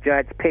have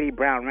Judge Petty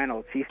Brown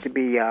Reynolds. She used to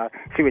be,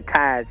 she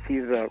retired.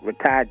 She's a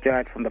retired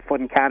judge from the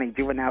Fulton County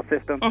juvenile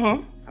system.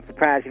 Mm-hmm. I'm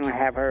surprised you don't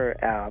have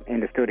her in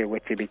the studio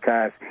with you,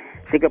 because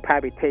she could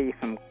probably tell you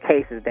some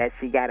cases that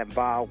she got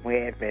involved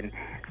with and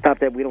stuff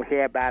that we don't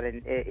hear about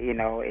in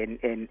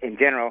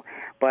general.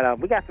 But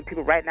we got some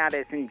people right now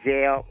that's in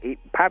jail.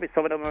 Probably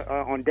some of them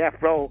are on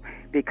death row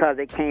because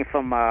they came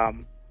from a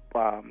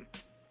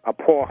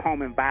poor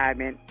home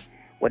environment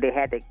where they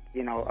had to,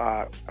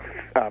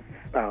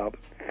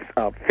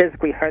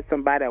 physically hurt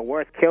somebody or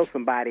worse, kill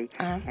somebody,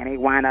 and they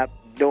wind up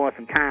doing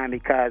some time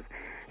because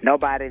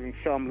nobody didn't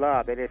show them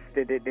love.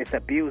 They just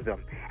abused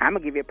them. I'm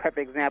gonna give you a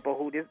perfect example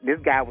who this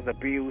guy was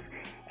abused,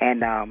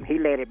 and he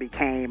later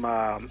became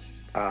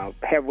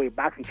heavyweight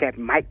boxing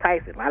champion Mike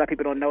Tyson. A lot of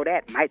people don't know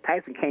that. Mike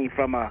Tyson came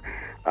from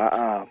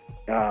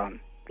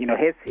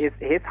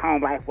his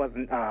home life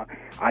wasn't a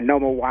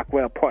normal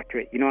Rockwell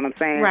portrait. You know what I'm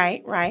saying?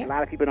 Right. A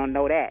lot of people don't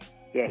know that.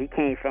 Yeah, he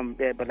came from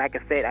there. But like I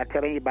said, I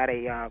tell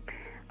anybody,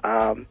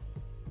 but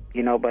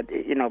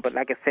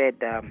like I said,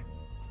 but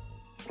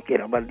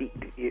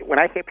when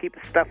I hear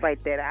people stuff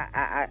like that,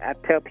 I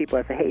tell people,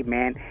 I say, hey,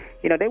 man,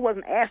 they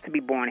wasn't asked to be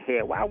born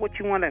here. Why would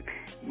you want to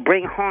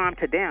bring harm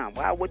to them?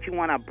 Why would you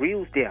want to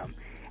abuse them?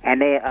 And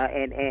they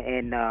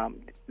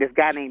this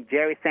guy named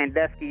Jerry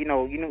Sandusky,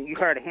 you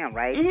heard of him,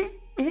 right?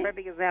 Mm-hmm.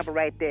 Perfect example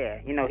right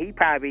there. He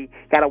probably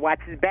got to watch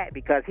his back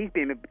because he's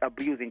been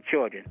abusing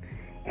children.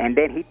 And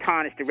then he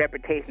tarnished the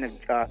reputation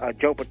of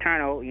Joe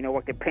Paterno,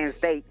 worked at Penn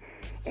State.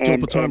 And, Joe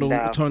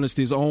Paterno tarnished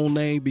his own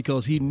name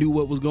because he knew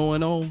what was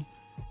going on,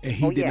 and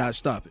he did not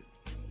stop it.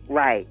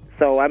 Right.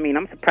 So, I mean,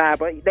 I'm surprised,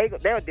 but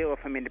they'll deal with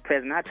him in the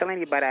prison. I tell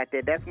anybody out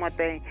there, that's one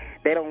thing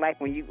they don't like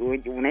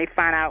when they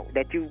find out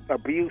that you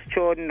abuse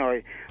children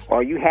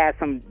or you have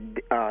some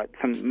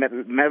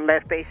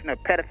molestation or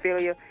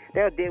pedophilia.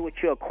 They'll deal with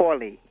you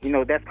accordingly.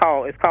 It's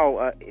called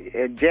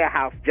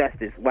jailhouse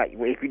justice.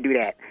 If you do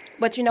that.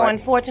 But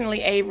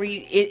unfortunately,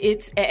 Avery,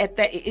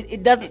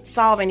 it doesn't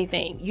solve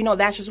anything.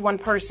 That's just one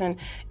person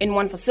in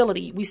one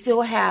facility. We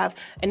still have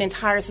an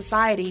entire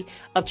society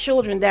of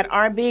children that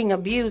are being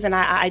abused, and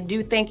I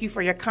do thank you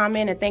for your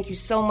comment, and thank you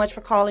so much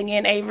for calling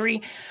in,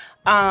 Avery.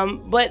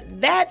 But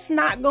that's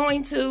not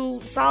going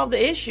to solve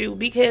the issue,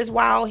 because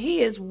while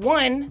he is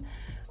one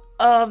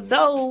of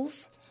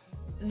those,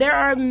 there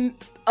are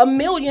a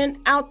million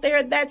out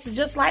there that's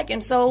just like him.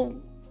 So,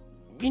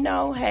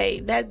 hey,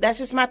 that's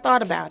just my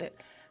thought about it.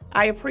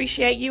 I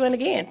appreciate you, and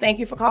again, thank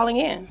you for calling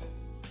in.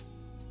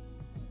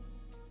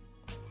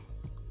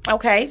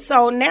 Okay,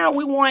 so now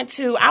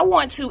I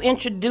want to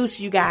introduce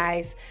you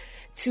guys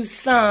to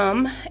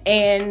some,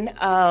 and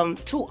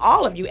to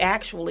all of you,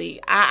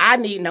 actually. I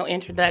need no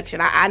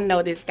introduction. I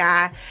know this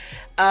guy.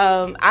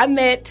 I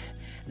met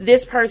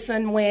this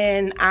person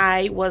when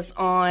I was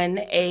on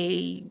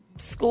a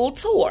school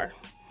tour,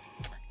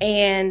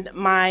 and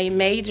my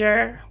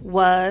major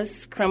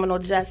was criminal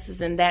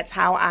justice, and that's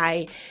how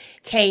I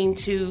came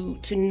to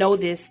know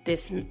this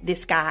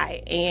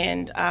guy,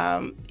 and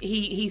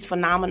he's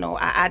phenomenal.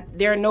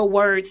 There are no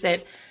words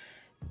that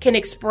can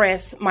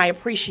express my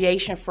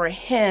appreciation for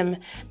him,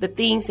 the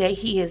things that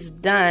he has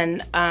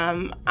done.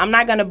 I'm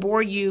not going to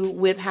bore you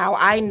with how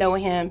I know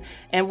him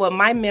and what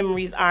my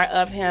memories are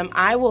of him.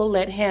 I will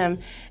let him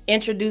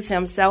introduce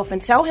himself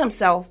and tell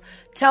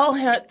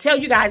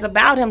you guys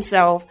about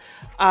himself.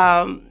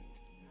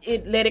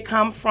 Let it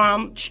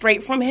come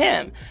straight from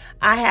him.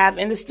 I have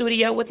in the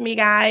studio with me,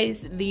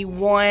 guys, the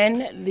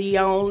one, the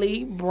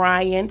only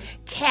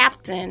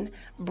Captain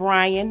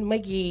Brian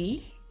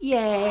McGee.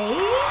 Yay.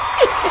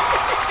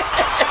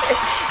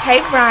 Hey,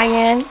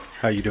 Brian.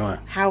 How you doing?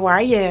 How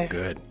are you?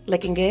 Good.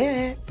 Looking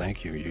good.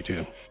 Thank you. You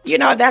too.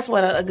 That's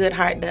what a good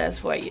heart does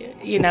for you.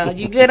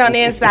 You're good on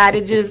the inside.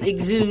 It just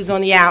exudes on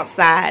the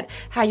outside.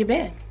 How you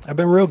been? I've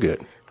been real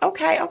good.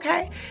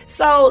 Okay.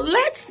 So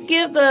let's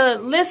give the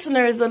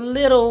listeners a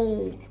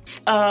little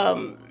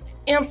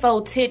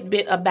info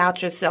tidbit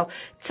about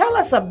yourself. Tell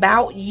us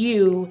about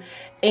you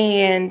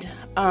and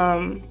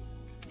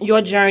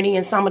your journey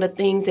and some of the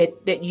things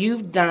that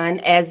you've done,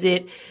 as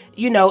it,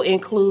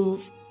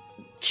 includes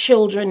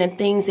children and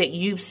things that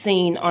you've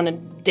seen on a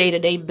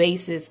day-to-day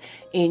basis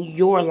in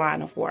your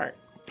line of work.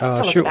 Tell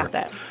us about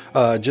that.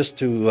 Just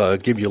to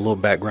give you a little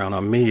background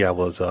on me, I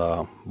was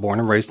born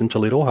and raised in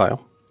Toledo,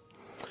 Ohio.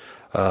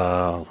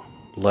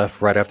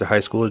 Left right after high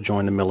school to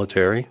join the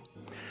military,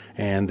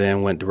 and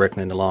then went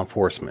directly into law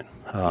enforcement.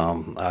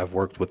 I've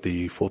worked with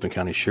the Fulton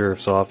County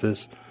Sheriff's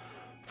Office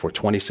for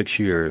 26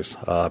 years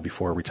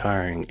before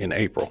retiring in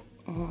April.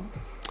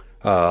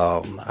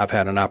 I've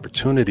had an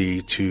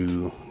opportunity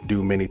to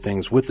do many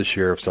things with the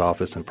sheriff's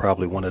office, and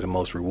probably one of the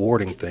most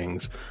rewarding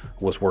things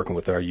was working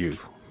with our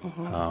youth.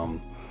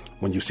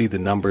 When you see the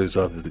numbers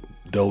of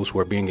those who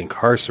are being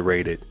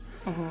incarcerated,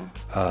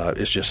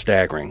 it's just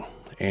staggering.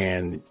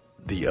 And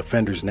the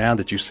offenders now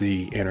that you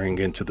see entering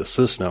into the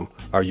system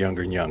are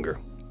younger and younger.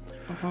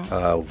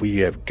 We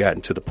have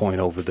gotten to the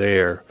point over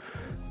there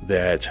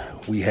that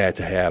we had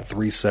to have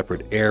 3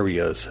 separate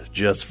areas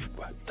just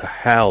to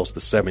house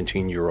the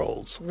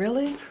 17-year-olds.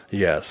 Really?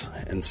 Yes.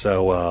 And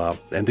so,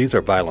 and these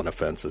are violent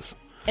offenses.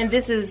 And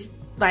this is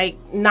like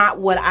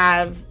not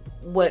that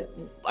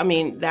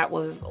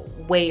was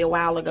way a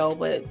while ago,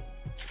 but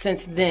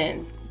since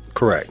then.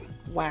 Correct.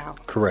 Wow.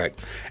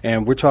 Correct.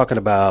 And we're talking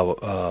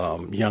about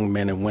young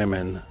men and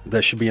women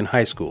that should be in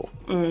high school,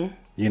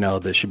 you know,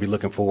 that should be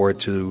looking forward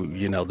to,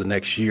 you know, the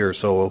next year or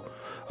so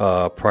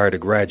prior to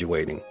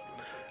graduating.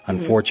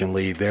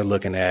 Unfortunately, they're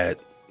looking at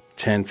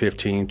 10,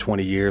 15,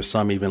 20 years,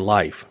 some even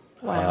life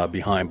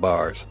behind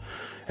bars.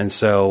 And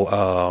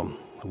so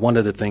one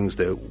of the things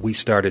that we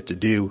started to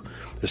do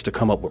is to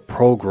come up with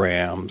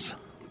programs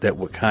that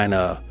would kind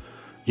of,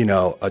 you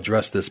know,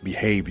 address this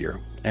behavior.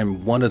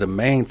 And one of the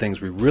main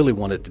things we really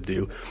wanted to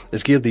do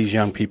is give these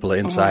young people an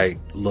inside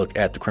look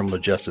at the criminal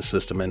justice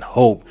system and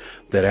hope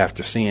that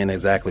after seeing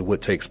exactly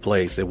what takes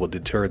place, it will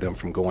deter them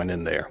from going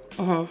in there.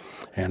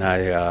 And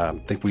I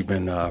think we've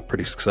been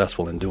pretty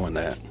successful in doing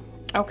that.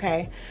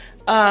 Okay.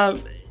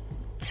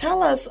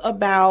 Tell us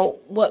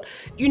about what,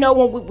 you know,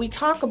 when we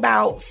talk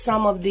about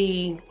some of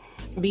the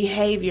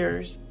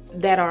behaviors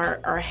that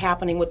are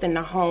happening within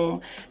the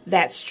home,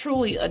 that's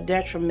truly a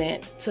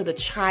detriment to the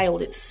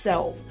child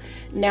itself.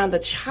 Now, the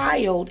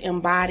child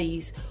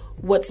embodies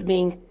what's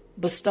being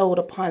bestowed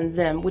upon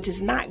them, which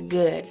is not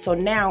good. So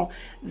now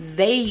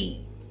they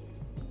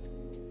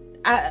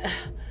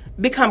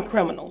become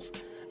criminals.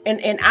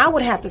 And I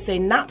would have to say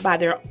not by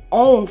their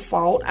own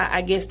fault.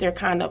 I guess they're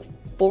kind of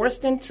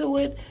forced into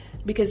it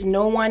because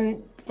no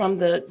one from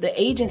the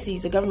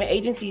agencies, the government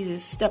agencies,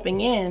 is stepping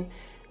in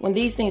when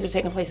these things are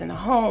taking place in the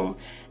home.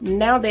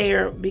 Now they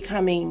are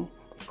becoming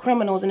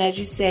criminals, and as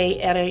you say,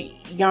 at a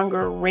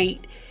younger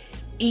rate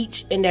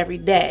each and every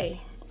day.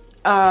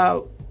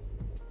 Tell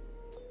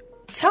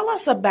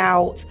us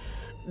about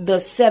the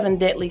 7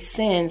 deadly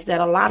sins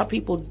that a lot of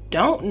people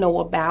don't know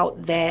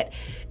about, that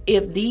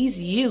if these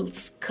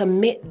youths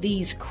commit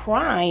these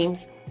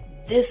crimes,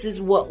 this is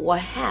what will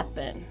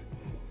happen.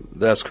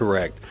 That's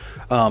correct.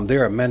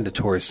 There are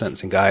mandatory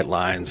sentencing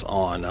guidelines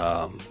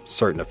on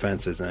certain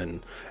offenses,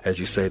 and as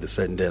you say, the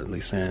 7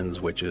 deadly sins,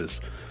 which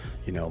is,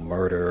 you know,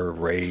 murder,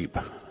 rape,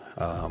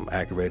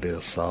 aggravated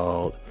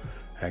assault,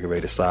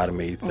 aggravated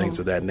sodomy, things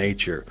of that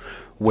nature,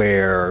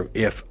 where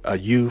if a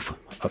youth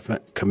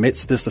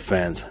commits this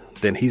offense,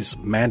 then he's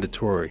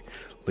mandatorily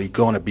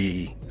going to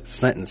be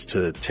sentenced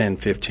to 10,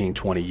 15,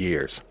 20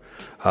 years.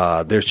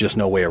 There's just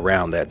no way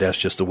around that. That's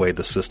just the way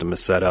the system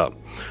is set up.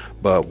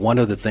 But one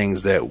of the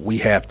things that we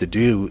have to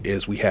do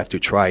is we have to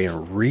try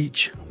and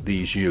reach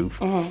these youth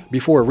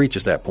before it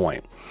reaches that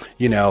point.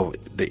 You know,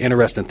 the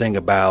interesting thing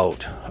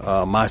about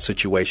my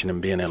situation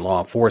and being in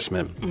law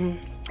enforcement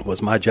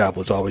was my job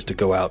was always to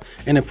go out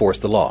and enforce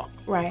the law.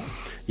 Right.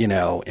 You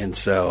know, and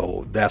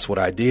so that's what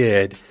I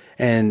did.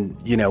 And,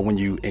 you know, when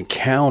you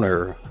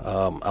encounter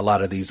a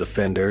lot of these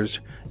offenders,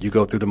 you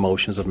go through the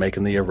motions of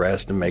making the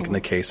arrest and making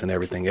the case and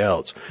everything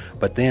else.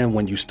 But then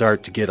when you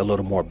start to get a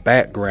little more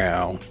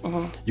background,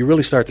 you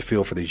really start to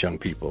feel for these young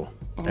people.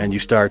 And you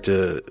start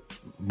to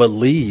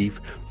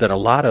believe that a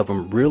lot of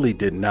them really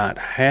did not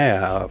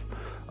have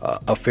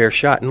a fair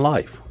shot in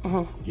life,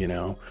 you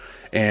know.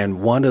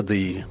 And one of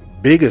the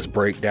biggest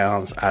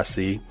breakdowns I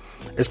see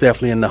is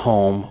definitely in the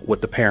home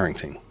with the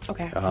parenting.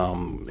 Okay.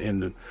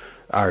 In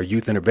our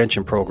youth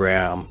intervention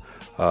program,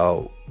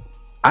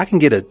 I can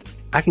get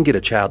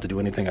a child to do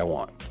anything I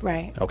want.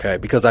 Right. Okay,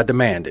 because I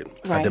demand it.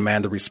 Right. I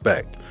demand the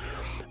respect.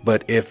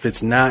 But if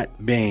it's not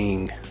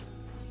being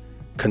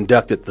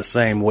conducted the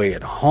same way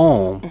at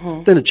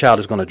home, then the child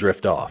is going to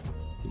drift off.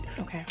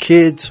 Okay.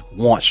 Kids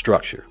want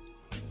structure.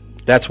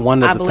 That's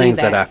one of the things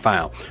that I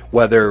found.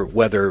 Whether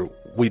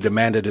we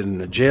demanded it in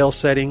the jail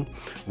setting,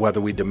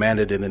 whether we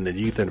demanded it in the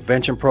youth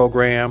intervention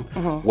program,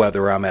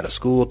 whether I'm at a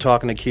school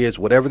talking to kids,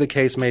 whatever the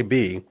case may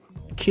be,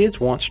 kids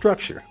want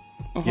structure.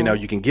 You know,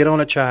 you can get on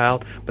a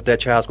child, but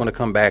that child's going to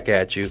come back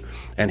at you,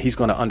 and he's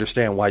going to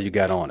understand why you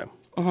got on him.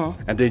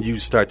 And then you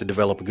start to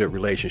develop a good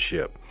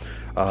relationship.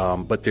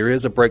 But there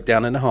is a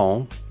breakdown in the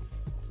home,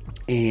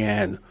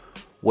 and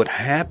what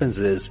happens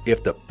is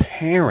if the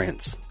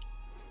parents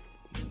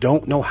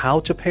don't know how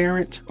to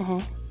parent,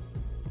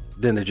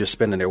 then they're just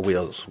spinning their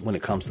wheels when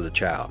it comes to the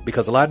child,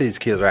 because a lot of these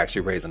kids are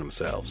actually raising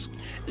themselves.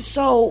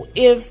 So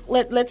if,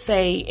 let's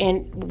say,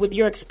 with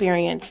your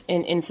experience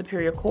in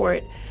Superior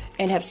Court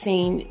and have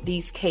seen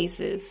these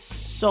cases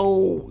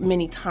so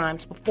many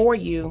times before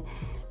you,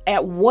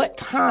 at what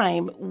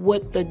time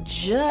would the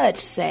judge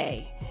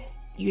say,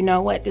 you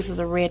know what, this is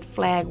a red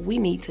flag. We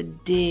need to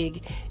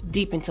dig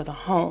deep into the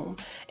home.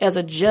 As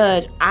a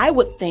judge, I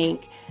would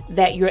think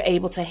that you're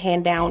able to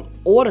hand down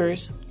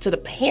orders to the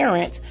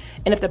parent,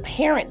 and if the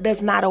parent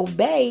does not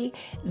obey,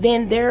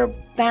 then they're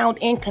found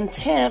in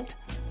contempt,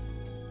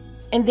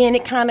 and then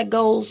it kind of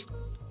goes,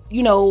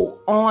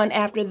 on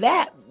after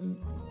that.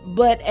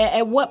 But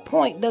at what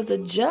point does the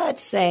judge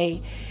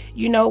say,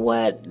 you know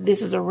what,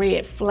 this is a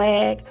red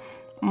flag,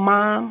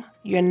 Mom,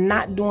 you're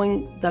not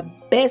doing the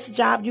best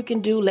job you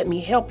can do, let me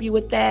help you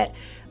with that,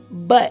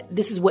 but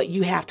this is what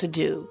you have to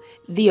do,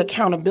 the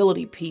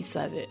accountability piece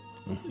of it.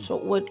 So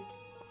what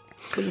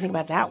do you think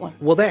about that one?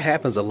 Well, that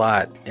happens a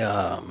lot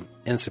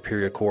in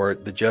Superior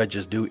Court. The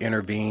judges do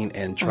intervene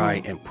and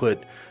try and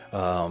put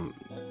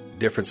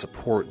different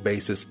support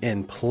bases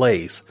in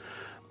place.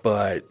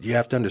 But you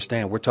have to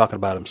understand, we're talking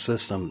about a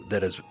system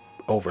that is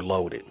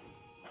overloaded,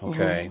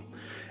 okay?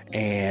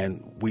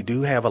 And we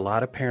do have a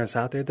lot of parents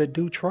out there that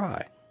do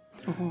try.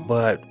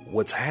 But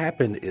what's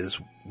happened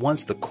is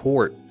once the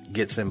court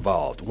gets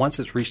involved, once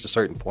it's reached a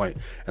certain point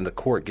and the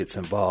court gets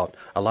involved,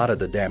 a lot of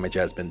the damage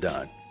has been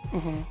done.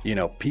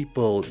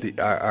 People,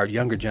 our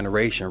younger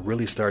generation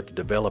really start to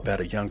develop at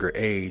a younger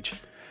age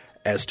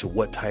as to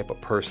what type of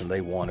person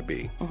they want to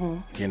be.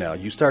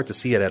 You start to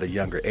see it at a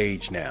younger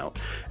age now.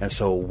 And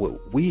so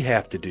what we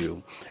have to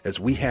do is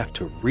we have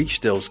to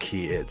reach those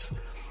kids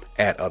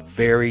at a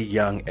very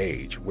young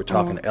age. We're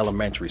talking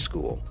elementary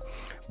school.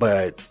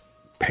 But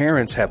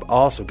parents have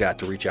also got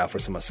to reach out for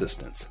some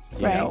assistance.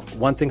 You know,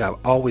 one thing I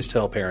always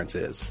tell parents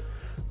is,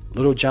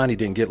 little Johnny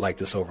didn't get like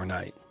this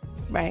overnight.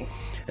 Right.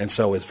 And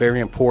so it's very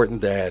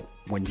important that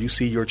when you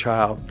see your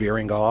child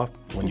veering off,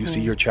 when you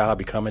see your child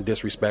becoming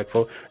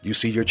disrespectful, you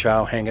see your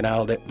child hanging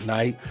out at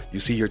night, you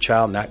see your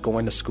child not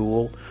going to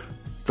school,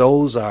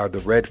 those are the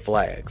red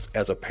flags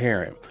as a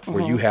parent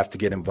where you have to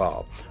get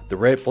involved. The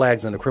red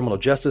flags in the criminal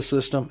justice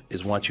system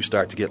is once you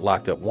start to get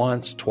locked up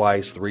once,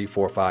 twice, 3,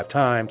 4, 5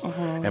 times,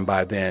 and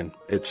by then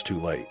it's too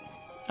late.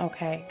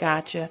 Okay,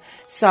 gotcha.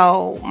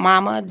 So,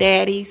 mama,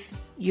 daddies,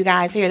 you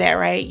guys hear that,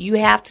 right? You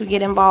have to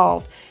get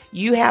involved.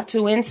 You have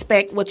to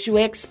inspect what you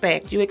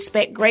expect. You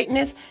expect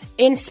greatness,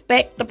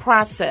 inspect the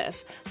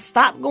process.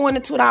 Stop going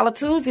to $2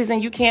 Tuesdays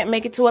and you can't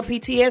make it to a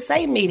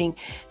PTSA meeting.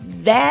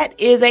 That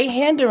is a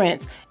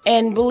hindrance.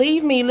 And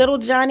believe me, little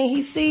Johnny,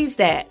 he sees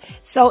that.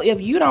 So if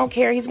you don't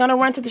care, he's going to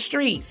run to the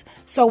streets.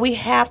 So we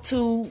have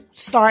to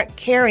start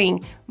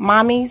caring.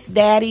 Mommies,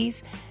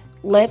 daddies,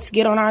 let's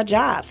get on our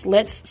jobs.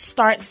 Let's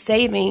start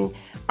saving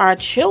our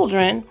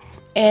children.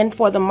 And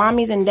for the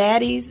mommies and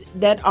daddies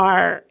that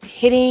are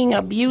hitting,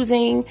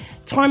 abusing,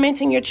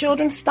 tormenting your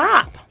children,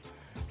 stop.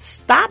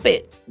 Stop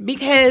it.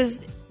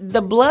 Because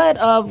the blood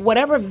of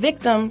whatever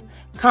victim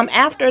come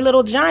after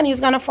little Johnny is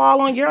going to fall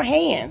on your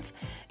hands.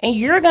 And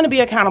you're going to be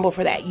accountable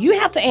for that. You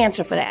have to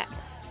answer for that.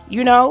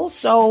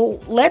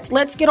 So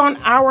let's get on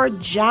our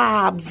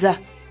jobs,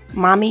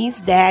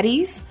 mommies,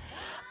 daddies.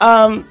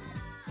 The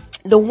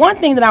one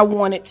thing that I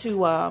wanted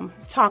to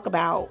talk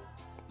about,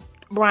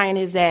 Brian,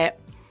 is that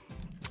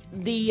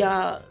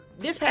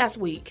this past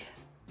week,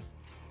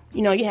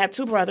 you had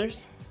 2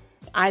 brothers,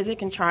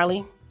 Isaac and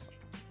Charlie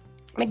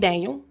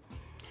McDaniel,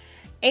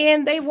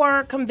 and they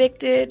were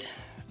convicted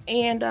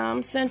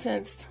and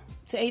sentenced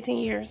to 18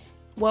 years.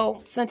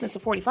 Well, sentenced to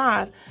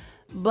 45,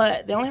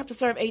 but they only have to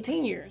serve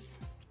 18 years.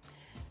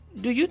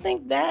 Do you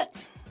think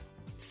that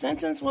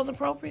sentence was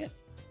appropriate?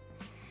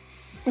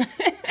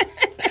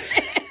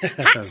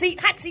 Hot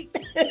seat.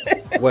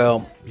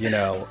 Well,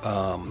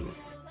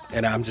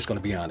 and I'm just going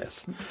to be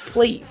honest.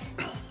 Please.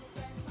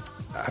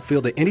 I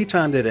feel that any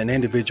time that an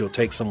individual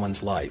takes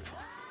someone's life,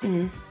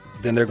 then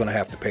they're going to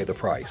have to pay the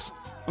price.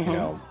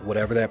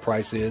 Whatever that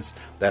price is,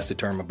 that's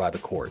determined by the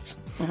courts.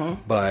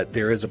 But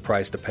there is a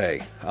price to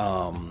pay.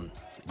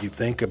 You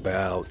think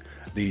about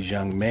these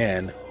young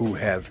men who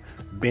have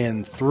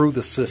been through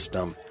the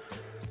system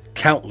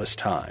countless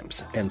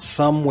times, and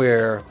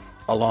somewhere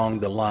along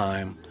the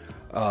line,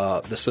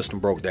 the system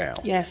broke down.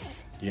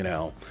 Yes.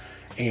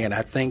 And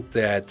I think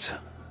that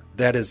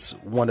is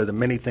one of the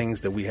many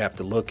things that we have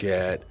to look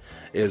at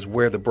is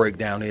where the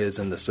breakdown is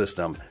in the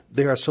system.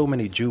 There are so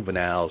many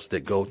juveniles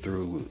that go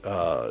through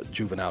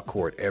juvenile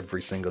court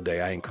every single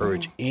day. I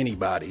encourage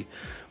anybody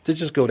to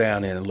just go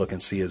down in and look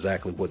and see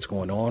exactly what's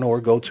going on,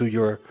 or go to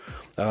your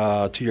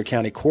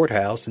county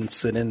courthouse and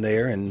sit in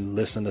there and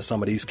listen to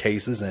some of these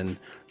cases, and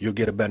you'll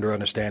get a better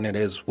understanding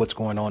as what's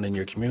going on in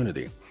your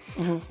community.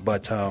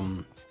 But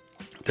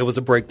there was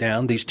a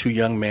breakdown. These 2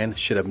 young men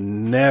should have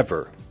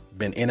never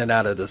been in and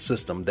out of the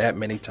system that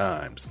many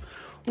times.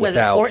 Was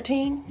it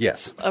 14?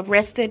 Yes.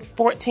 Arrested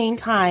 14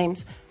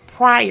 times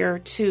prior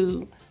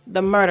to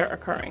the murder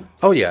occurring.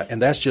 Oh, yeah,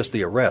 and that's just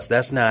the arrest.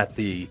 That's not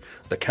the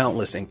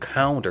countless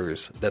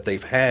encounters that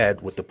they've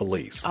had with the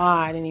police.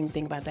 I didn't even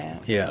think about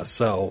that. Yeah,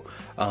 so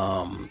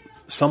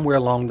somewhere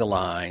along the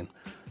line,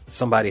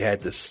 somebody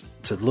had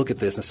to look at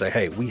this and say,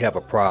 hey, we have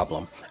a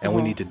problem, and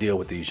we need to deal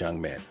with these young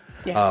men.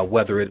 Yes.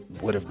 Whether it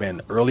would have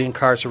been early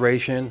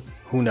incarceration,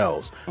 who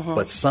knows?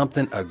 But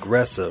something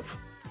aggressive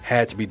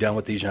had to be done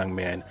with these young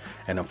men,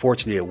 and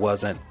unfortunately it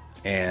wasn't.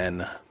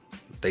 and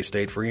they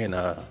stayed free, and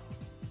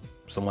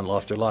someone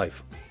lost their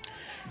life.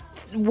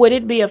 Would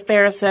it be a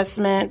fair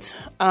assessment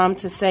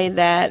to say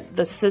that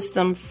the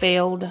system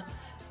failed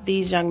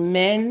these young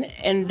men,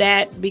 and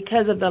that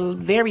because of the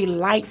very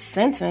light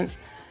sentence,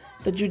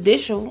 the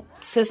judicial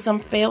system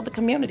failed the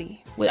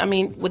community? I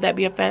mean, would that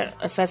be a fair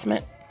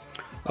assessment?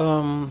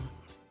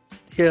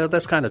 Yeah,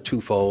 that's kind of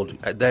twofold.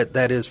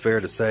 That is fair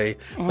to say.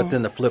 Mm-hmm. But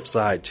then the flip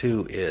side,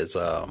 too, is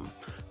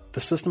the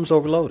system's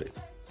overloaded.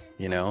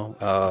 You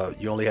know,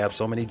 you only have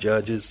so many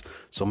judges,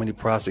 so many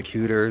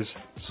prosecutors,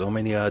 so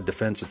many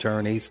defense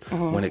attorneys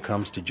when it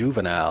comes to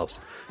juveniles.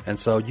 And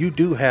so you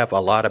do have a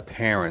lot of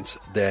parents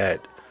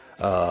that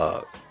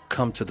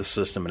come to the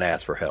system and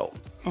ask for help.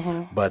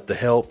 But the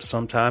help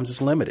sometimes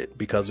is limited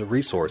because of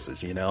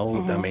resources, you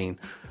know. I mean,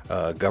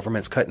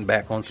 government's cutting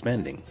back on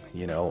spending,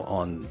 you know,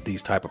 on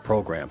these type of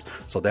programs.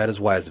 So that is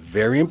why it's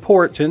very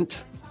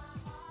important,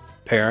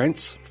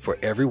 parents, for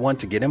everyone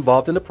to get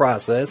involved in the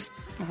process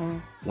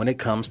when it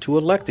comes to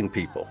electing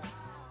people.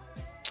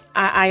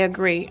 I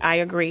agree.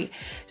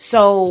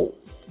 So,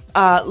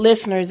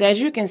 listeners,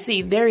 as you can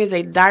see, there is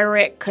a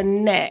direct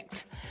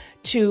connect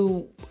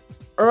to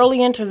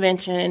early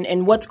intervention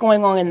and what's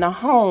going on in the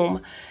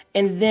home,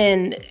 and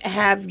then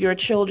have your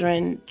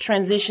children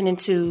transition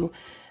into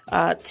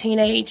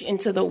teenage,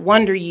 into the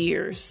wonder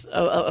years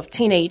of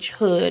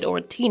teenagehood or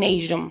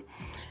teenagedom,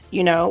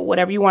 you know,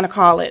 whatever you want to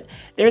call it.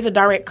 There's a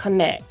direct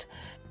connect.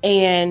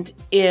 And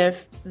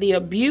if the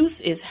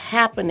abuse is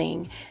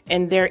happening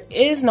and there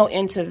is no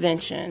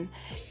intervention,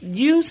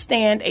 you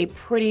stand a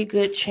pretty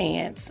good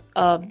chance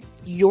of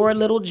your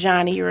little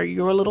Johnny or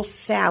your little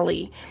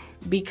Sally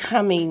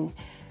becoming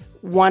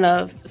one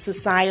of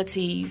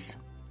society's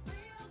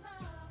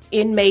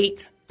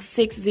inmate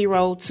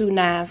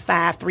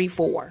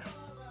 6029534.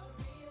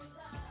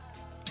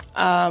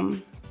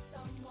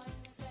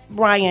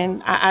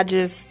 Brian, I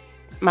just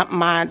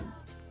my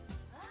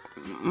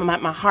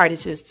heart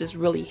is just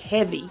really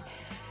heavy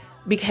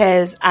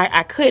because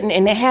I couldn't,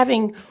 and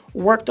having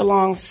worked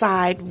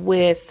alongside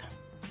with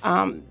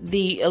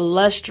the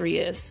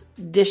illustrious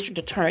district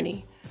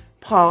attorney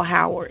Paul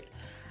Howard,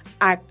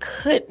 I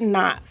could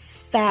not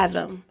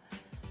fathom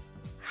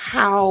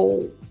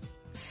how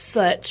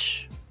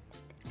such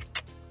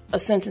a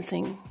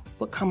sentencing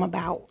would come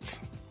about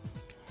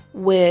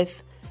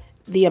with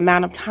the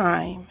amount of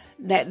time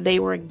that they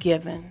were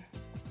given.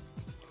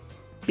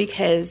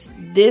 Because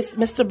this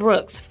Mr.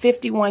 Brooks,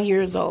 51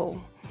 years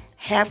old,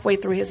 halfway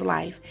through his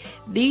life,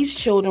 these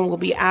children will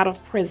be out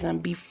of prison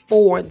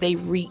before they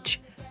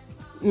reach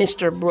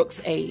Mr.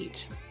 Brooks'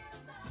 age.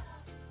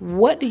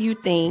 What do you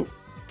think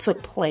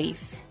took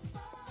place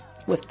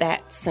with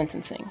that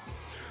sentencing?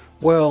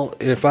 Well,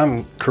 if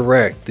I'm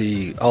correct,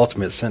 the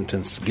ultimate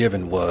sentence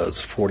given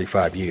was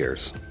 45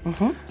 years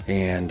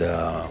and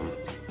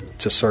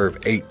to serve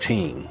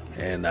 18.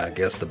 And I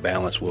guess the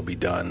balance will be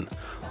done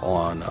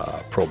on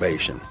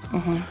probation.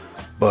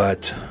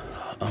 But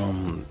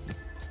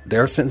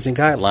there are sentencing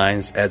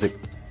guidelines as it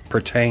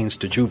pertains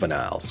to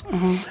juveniles.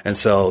 And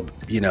so,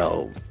 you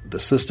know, the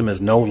system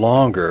is no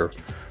longer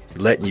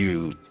letting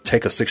you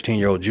take a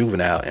 16-year-old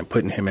juvenile and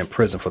putting him in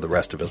prison for the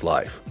rest of his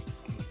life.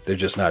 They're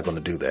just not going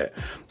to do that.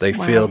 They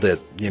feel that,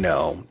 you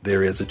know,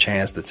 there is a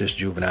chance that this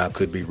juvenile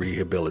could be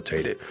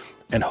rehabilitated.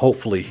 And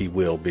hopefully he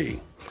will be,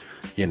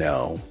 you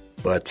know.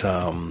 But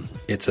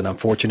it's an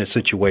unfortunate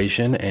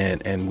situation,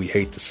 and we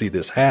hate to see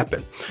this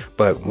happen.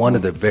 But one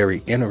of the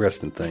very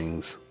interesting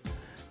things...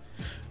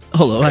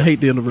 Hold on, I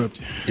hate to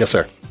interrupt you. Yes,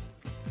 sir.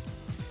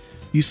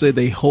 You said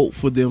they hope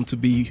for them to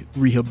be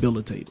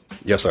rehabilitated.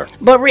 Yes, sir.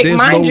 But Rick, there's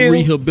mind no you,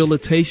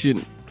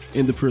 rehabilitation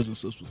in the prison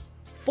system.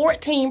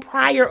 14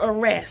 prior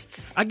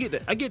arrests. I get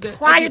that.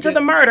 Prior to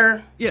the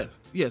murder.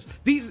 Yes.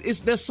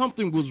 There's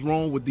something was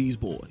wrong with these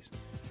boys.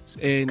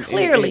 And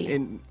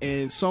clearly.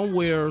 And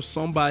somewhere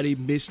somebody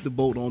missed the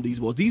boat on these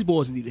boys. These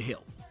boys need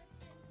help.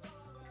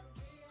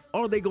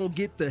 Are they going to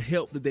get the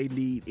help that they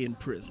need in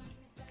prison?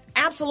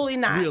 Absolutely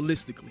not.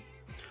 Realistically,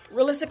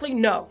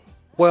 no.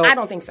 Well, I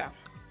don't think so.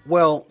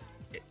 Well,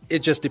 it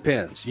just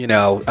depends. You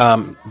know,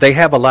 they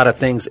have a lot of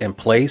things in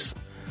place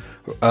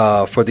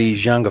for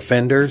these young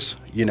offenders.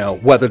 You know,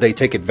 whether they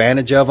take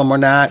advantage of them or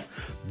not,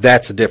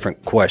 that's a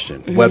different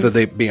question. Whether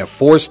they're being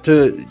forced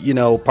to, you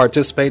know,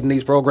 participate in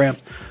these programs,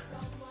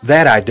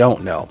 that I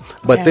don't know.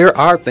 But there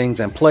are things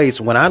in place.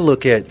 When I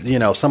look at, you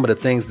know, some of the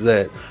things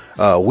that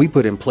we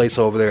put in place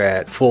over there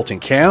at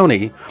Fulton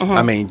County,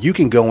 I mean, you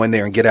can go in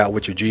there and get out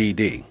with your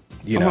GED.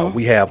 You know,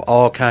 we have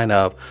all kind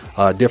of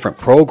different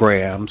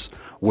programs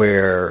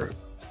where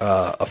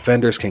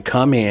offenders can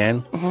come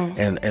in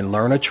and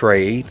learn a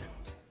trade,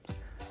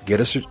 get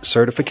a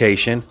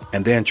certification,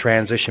 and then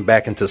transition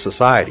back into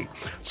society.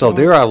 So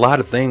there are a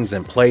lot of things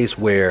in place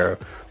where,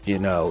 you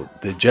know,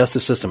 the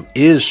justice system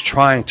is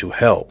trying to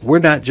help. We're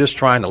not just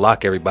trying to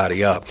lock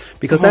everybody up,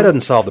 because that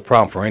doesn't solve the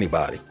problem for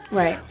anybody.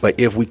 Right. But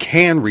if we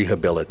can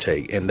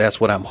rehabilitate, and that's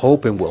what I'm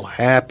hoping will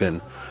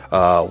happen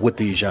with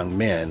these young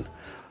men,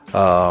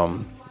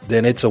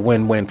 then it's a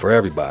win-win for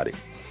everybody.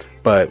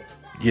 But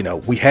you know,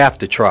 we have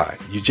to try.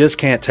 You just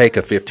can't take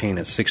a 15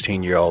 and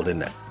 16-year-old in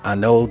that. I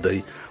know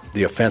the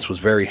offense was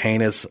very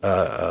heinous.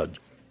 A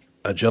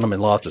gentleman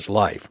lost his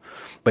life.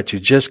 But you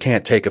just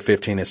can't take a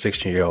 15 and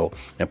 16-year-old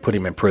and put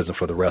him in prison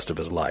for the rest of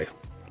his life.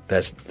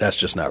 That's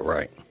just not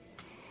right.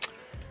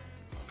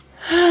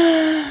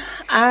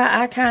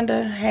 I kind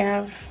of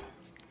have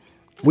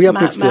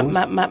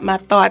my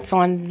thoughts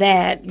on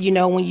that. You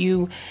know, when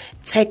you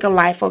take a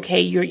life,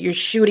 okay, you're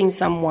shooting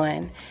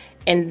someone,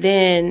 and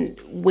then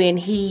when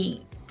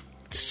he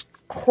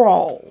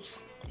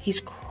crawls, he's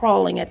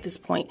crawling at this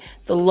point,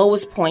 the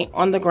lowest point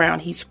on the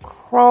ground, he's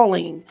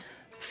crawling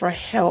for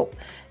help,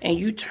 and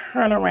you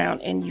turn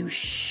around and you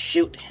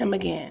shoot him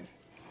again,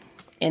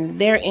 and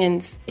there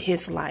ends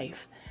his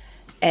life.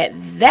 At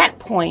that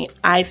point,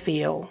 I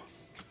feel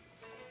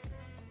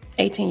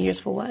 18 years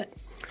for what?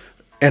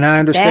 And I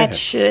understand. That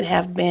should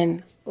have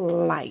been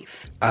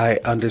life. I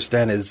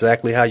understand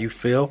exactly how you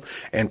feel.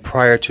 And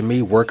prior to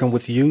me working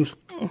with you,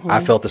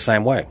 I felt the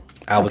same way.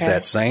 I was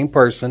that same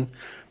person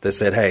that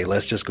said, hey,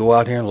 let's just go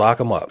out here and lock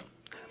them up.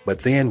 But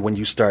then when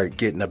you start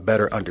getting a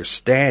better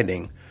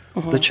understanding,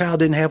 the child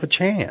didn't have a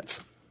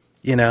chance.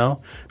 You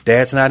know,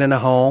 dad's not in the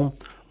home,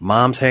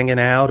 mom's hanging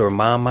out, or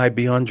mom might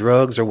be on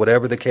drugs or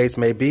whatever the case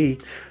may be.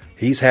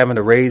 He's having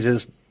to raise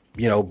his,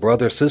 you know,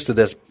 brother or sister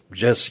that's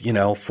just, you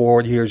know,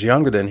 4 years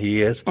younger than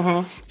he is,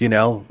 you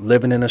know,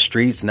 living in the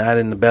streets, not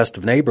in the best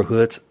of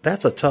neighborhoods.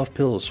 That's a tough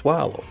pill to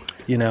swallow,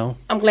 you know.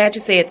 I'm glad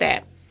you said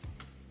that.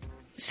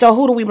 So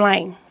who do we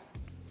blame?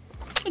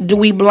 Do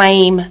we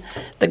blame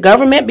the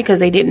government because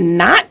they did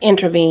not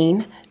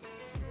intervene?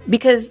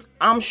 Because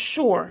I'm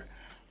sure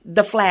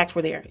the flags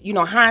were there. You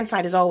know,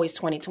 hindsight is always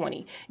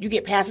 20/20. You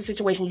get past the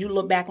situation, you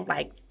look back and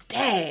like,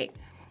 dang,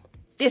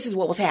 this is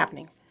what was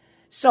happening.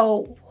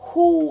 So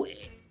who,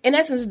 in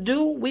essence,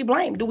 do we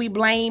blame? Do we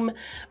blame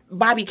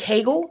Bobby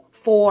Cagle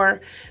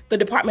for the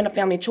Department of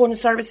Family and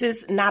Children's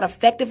Services not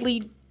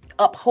effectively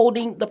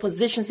upholding the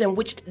positions in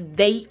which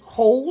they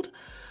hold?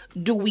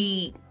 Do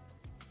we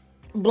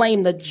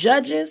blame the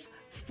judges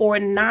for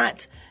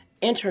not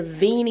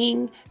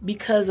intervening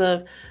because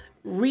of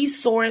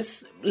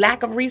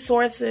lack of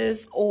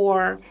resources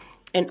or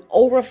an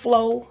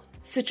overflow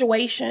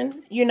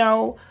situation? You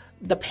know,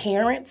 the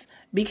parents,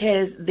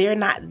 because they're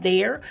not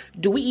there.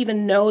 Do we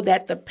even know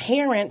that the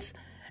parents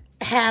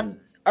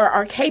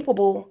are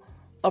capable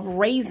of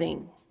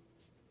raising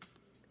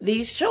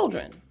these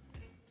children?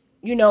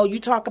 You know, you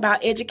talk about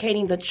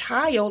educating the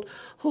child,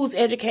 who's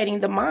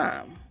educating the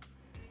mom?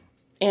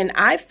 And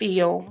I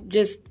feel,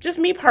 just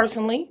me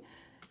personally,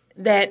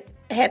 that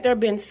had there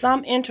been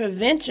some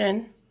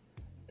intervention,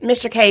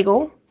 Mr.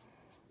 Cagle,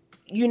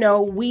 you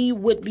know, we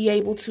would be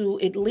able to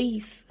at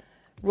least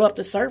rub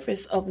the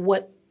surface of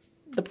what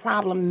the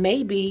problem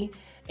may be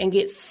and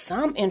get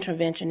some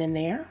intervention in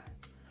there.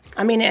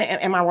 I mean,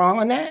 am I wrong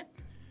on that?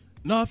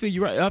 No, I feel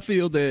you're right. I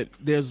feel that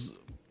there's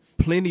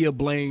plenty of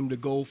blame to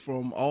go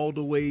from all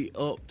the way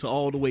up to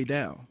all the way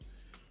down.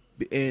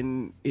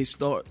 And it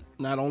starts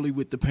not only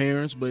with the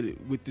parents, but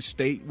with the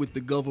state, with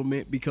the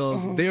government,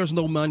 because there's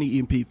no money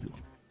in people.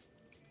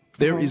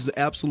 There is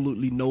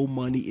absolutely no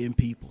money in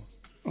people.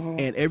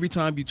 And every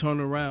time you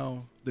turn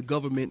around, the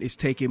government is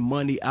taking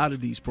money out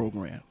of these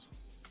programs.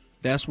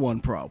 That's one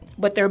problem.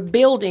 But they're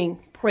building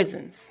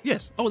prisons.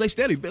 Yes. Oh, they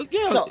steady build.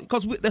 Yeah,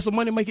 because that's a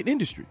money-making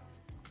industry.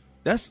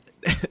 That's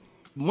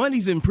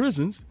money's in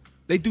prisons.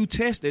 They do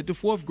tests at the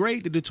 4th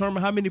grade to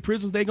determine how many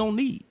prisons they're going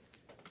to need.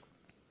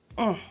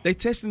 They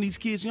testing these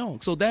kids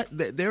young. So that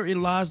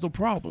therein lies the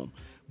problem.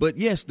 But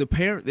yes,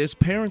 there's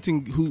parents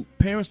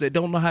that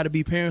don't know how to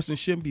be parents and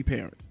shouldn't be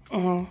parents.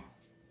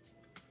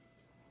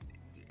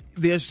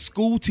 There's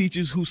school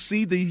teachers who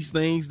see these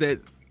things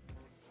that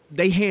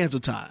their hands are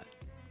tied.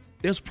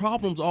 There's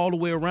problems all the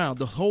way around.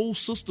 The whole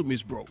system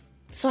is broke.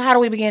 So how do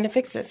we begin to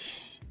fix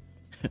this?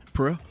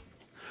 Prayer.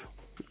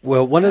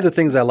 Well, one of the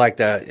things I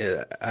liked out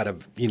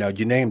of, you know,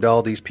 you named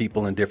all these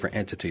people in different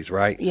entities,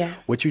 right? Yeah.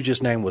 What you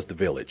just named was the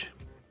village.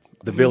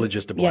 The village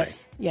is to blame.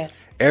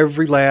 Yes.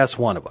 Every last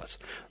one of us.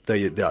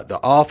 The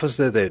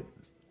officer that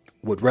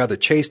would rather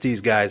chase these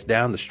guys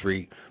down the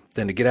street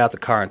than to get out the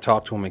car and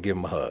talk to them and give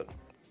them a hug.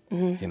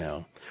 You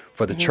know,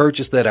 for the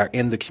churches that are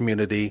in the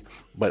community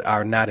but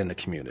are not in the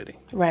community.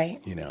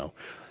 Right. You know,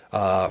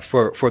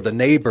 for the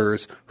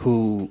neighbors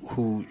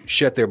who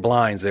shut their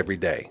blinds every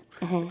day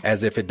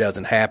as if it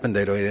doesn't happen.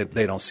 They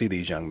don't see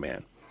these young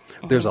men.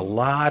 There's a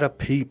lot of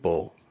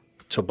people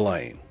to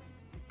blame.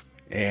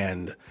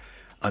 And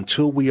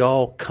until we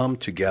all come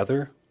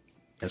together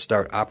and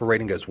start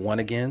operating as one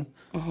again,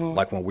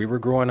 like when we were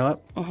growing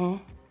up,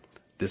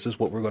 this is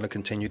what we're going to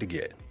continue to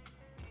get.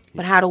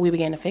 But how do we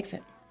begin to fix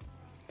it?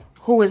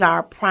 Who is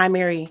our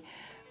primary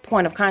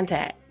point of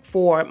contact?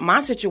 For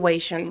my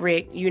situation,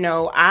 Rick, you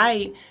know,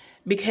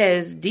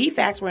 because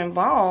DFACS were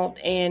involved,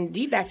 and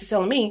DFACS is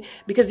telling me,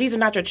 because these are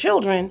not your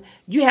children,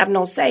 you have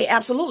no say.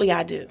 Absolutely,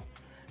 I do.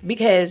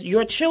 Because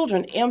your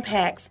children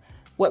impacts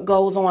what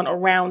goes on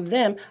around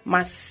them.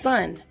 My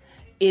son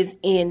is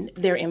in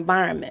their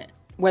environment,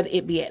 whether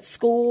it be at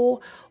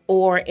school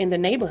or in the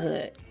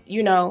neighborhood.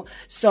 You know,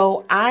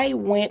 so I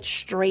went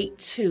straight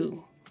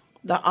to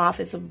the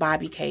office of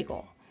Bobby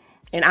Cagle,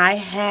 and I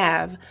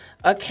have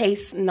a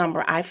case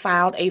number. I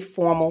filed a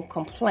formal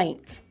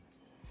complaint,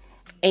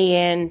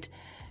 and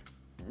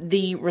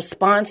the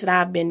response that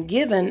I've been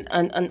given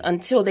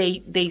until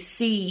they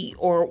see,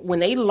 or when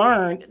they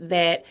learned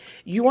that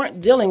you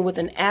aren't dealing with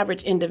an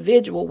average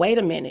individual, wait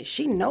a minute,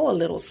 she know a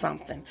little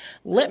something.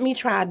 Let me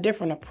try a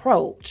different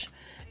approach.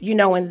 You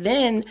know, and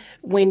then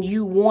when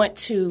you want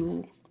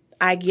to,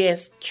 I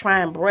guess, try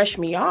and brush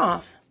me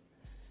off,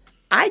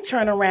 I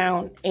turn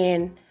around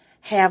and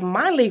have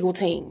my legal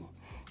team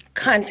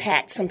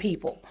contact some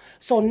people.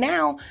 So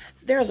now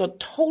there's a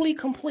totally,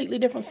 completely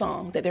different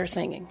song that they're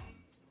singing.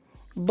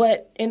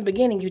 But in the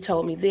beginning, you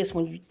told me this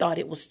when you thought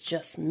it was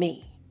just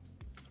me,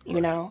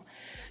 you know?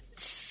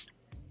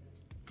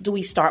 Do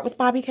we start with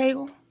Bobby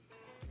Cagle?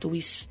 Do we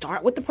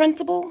start with the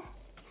principal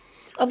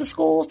of the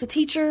schools, the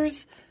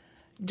teachers?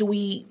 Do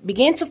we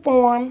begin to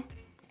form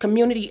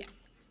community,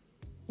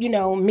 you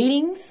know,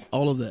 meetings?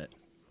 All of that.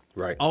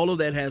 Right. All of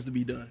that has to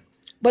be done.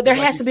 But there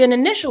has to be an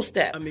initial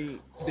step. I mean,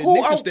 the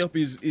initial step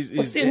is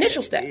what's the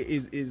initial step?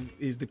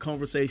 Is the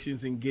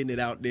conversations and getting it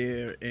out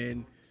there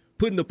and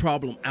putting the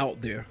problem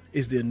out there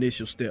is the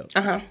initial step.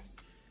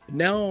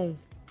 Now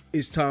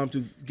it's time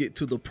to get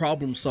to the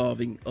problem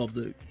solving of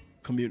the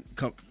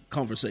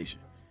conversation.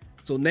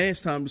 So now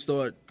it's time to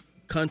start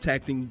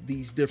contacting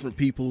these different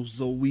people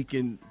so we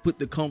can put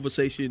the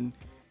conversation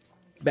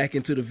back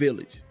into the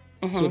village,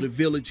 so the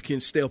village can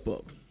step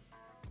up.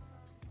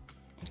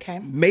 Okay.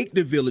 Make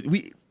the village.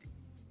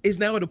 It's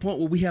now at a point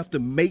where we have to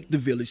make the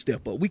village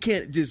step up. We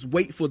can't just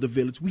wait for the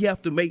village. We have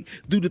to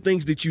do the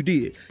things that you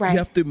did. Right. You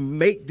have to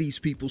make these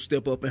people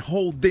step up and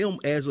hold them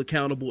as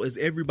accountable as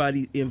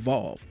everybody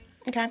involved.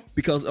 Okay.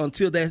 Because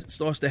until that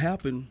starts to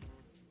happen,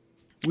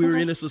 we're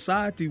in a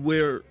society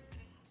where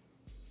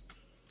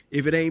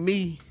if it ain't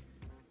me,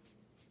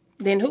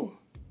 then who?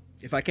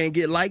 If I can't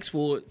get likes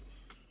for it,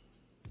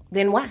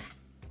 then why?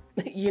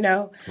 You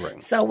know?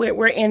 Right. So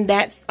we're in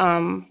that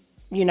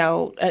you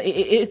know,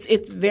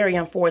 it's very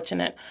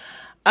unfortunate.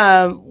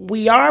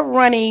 We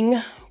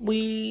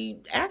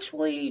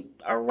actually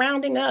are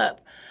rounding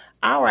up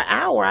our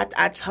hour.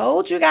 I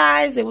told you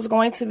guys it was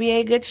going to be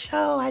a good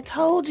show. I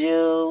told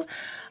you.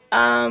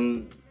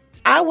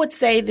 I would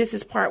say this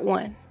is part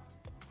one.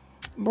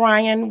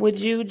 Brian, would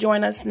you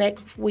join us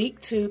next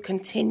week to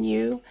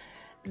continue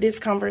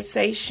this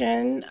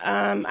conversation?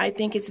 I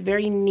think it's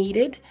very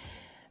needed.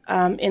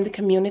 In the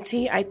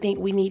community. I think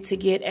we need to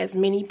get as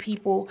many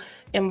people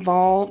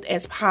involved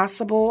as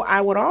possible.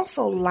 I would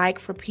also like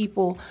for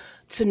people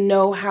to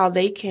know how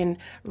they can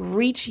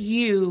reach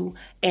you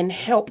and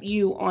help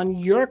you on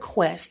your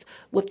quest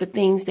with the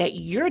things that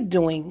you're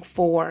doing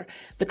for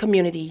the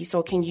community.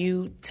 So can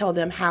you tell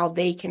them how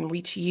they can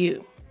reach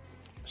you?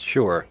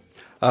 Sure.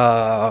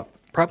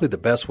 Probably the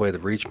best way to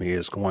reach me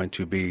is going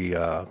to be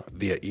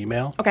via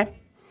email. Okay.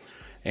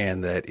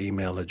 And that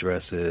email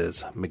address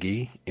is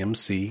McGee,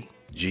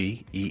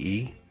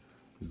 MCGEE,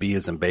 B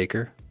as in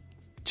Baker,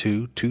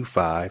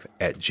 225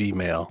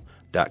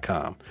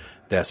 @gmail.com.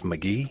 That's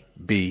McGee,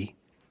 B,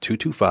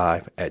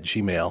 225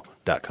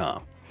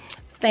 @gmail.com.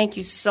 Thank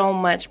you so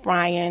much,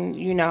 Brian.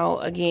 You know,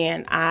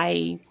 again,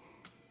 I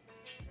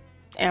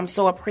am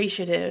so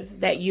appreciative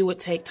that you would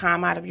take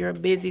time out of your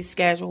busy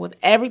schedule with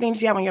everything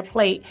that you have on your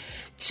plate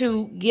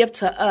to give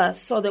to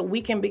us so that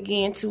we can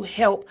begin to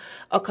help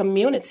a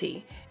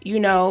community. You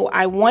know,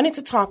 I wanted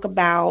to talk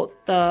about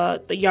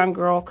the young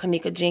girl,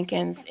 Kanika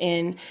Jenkins,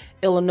 in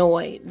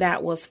Illinois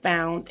that was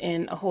found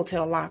in a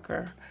hotel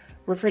locker,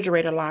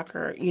 refrigerator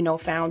locker, you know,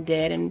 found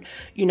dead. And,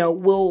 you know,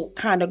 we'll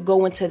kind of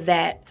go into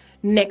that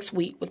next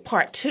week with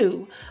part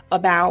two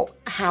about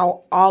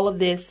how all of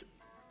this,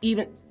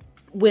 even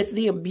with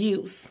the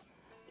abuse,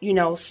 you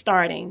know,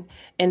 starting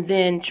and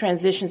then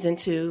transitions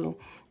into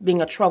being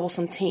a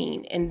troublesome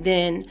teen and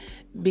then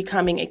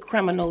becoming a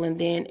criminal, and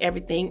then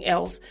everything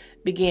else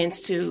begins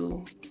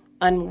to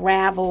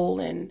unravel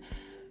and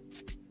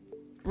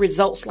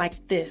results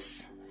like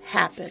this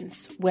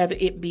happens, whether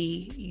it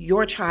be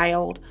your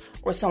child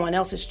or someone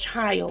else's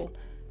child.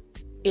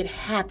 It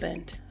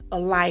happened. A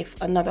life,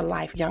 another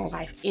life, young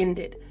life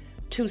ended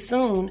too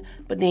soon,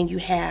 but then you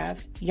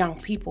have young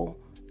people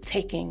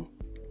taking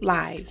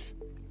lives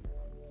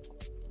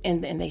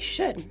and they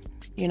shouldn't,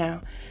 you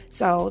know.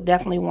 So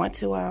definitely want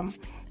to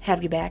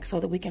have you back so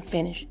that we can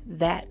finish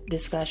that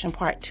discussion,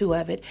 part two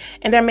of it.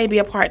 And there may be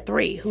a part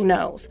three, who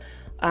knows.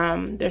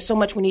 There's so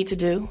much we need to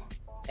do.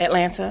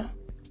 Atlanta,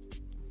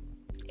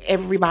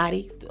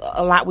 everybody,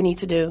 a lot we need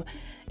to do.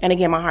 And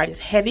again, my heart is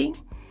heavy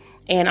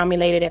and I'm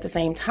elated at the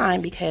same time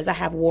because I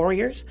have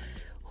warriors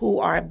who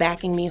are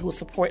backing me, who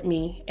support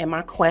me in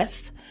my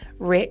quest.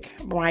 Rick,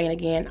 Brian,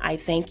 again, I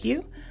thank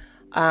you.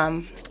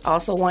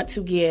 Also want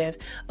to give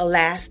a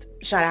last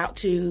shout out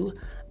to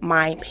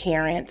my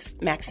parents,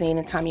 Maxine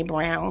and Tommy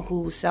Brown,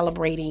 who's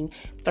celebrating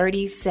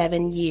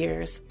 37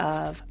 years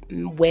of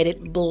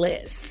wedded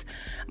bliss.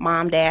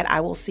 Mom, Dad,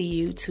 I will see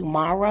you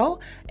tomorrow.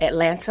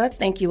 Atlanta,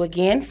 thank you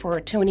again for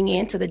tuning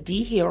in to the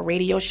D Hill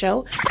Radio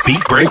Show.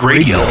 Beat Break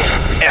Radio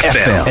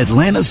FM,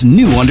 Atlanta's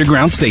new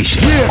underground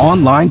station.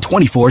 Online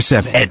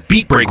 24/7 at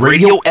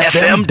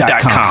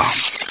BeatBreakRadioFM.com.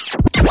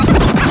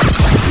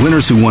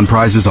 Winners who won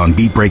prizes on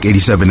Beat Break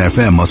 87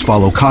 FM must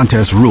follow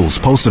contest rules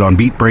posted on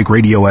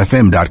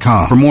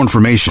BeatBreakRadioFM.com. For more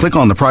information, click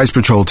on the Prize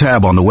Patrol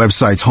tab on the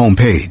website's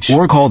homepage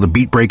or call the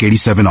Beat Break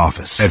 87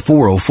 office at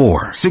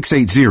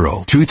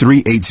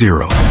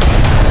 404-680-2380.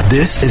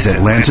 This is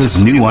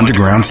Atlanta's new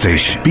underground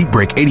station, Beat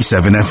Break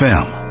 87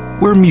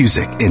 FM, where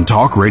music and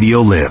talk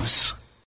radio lives.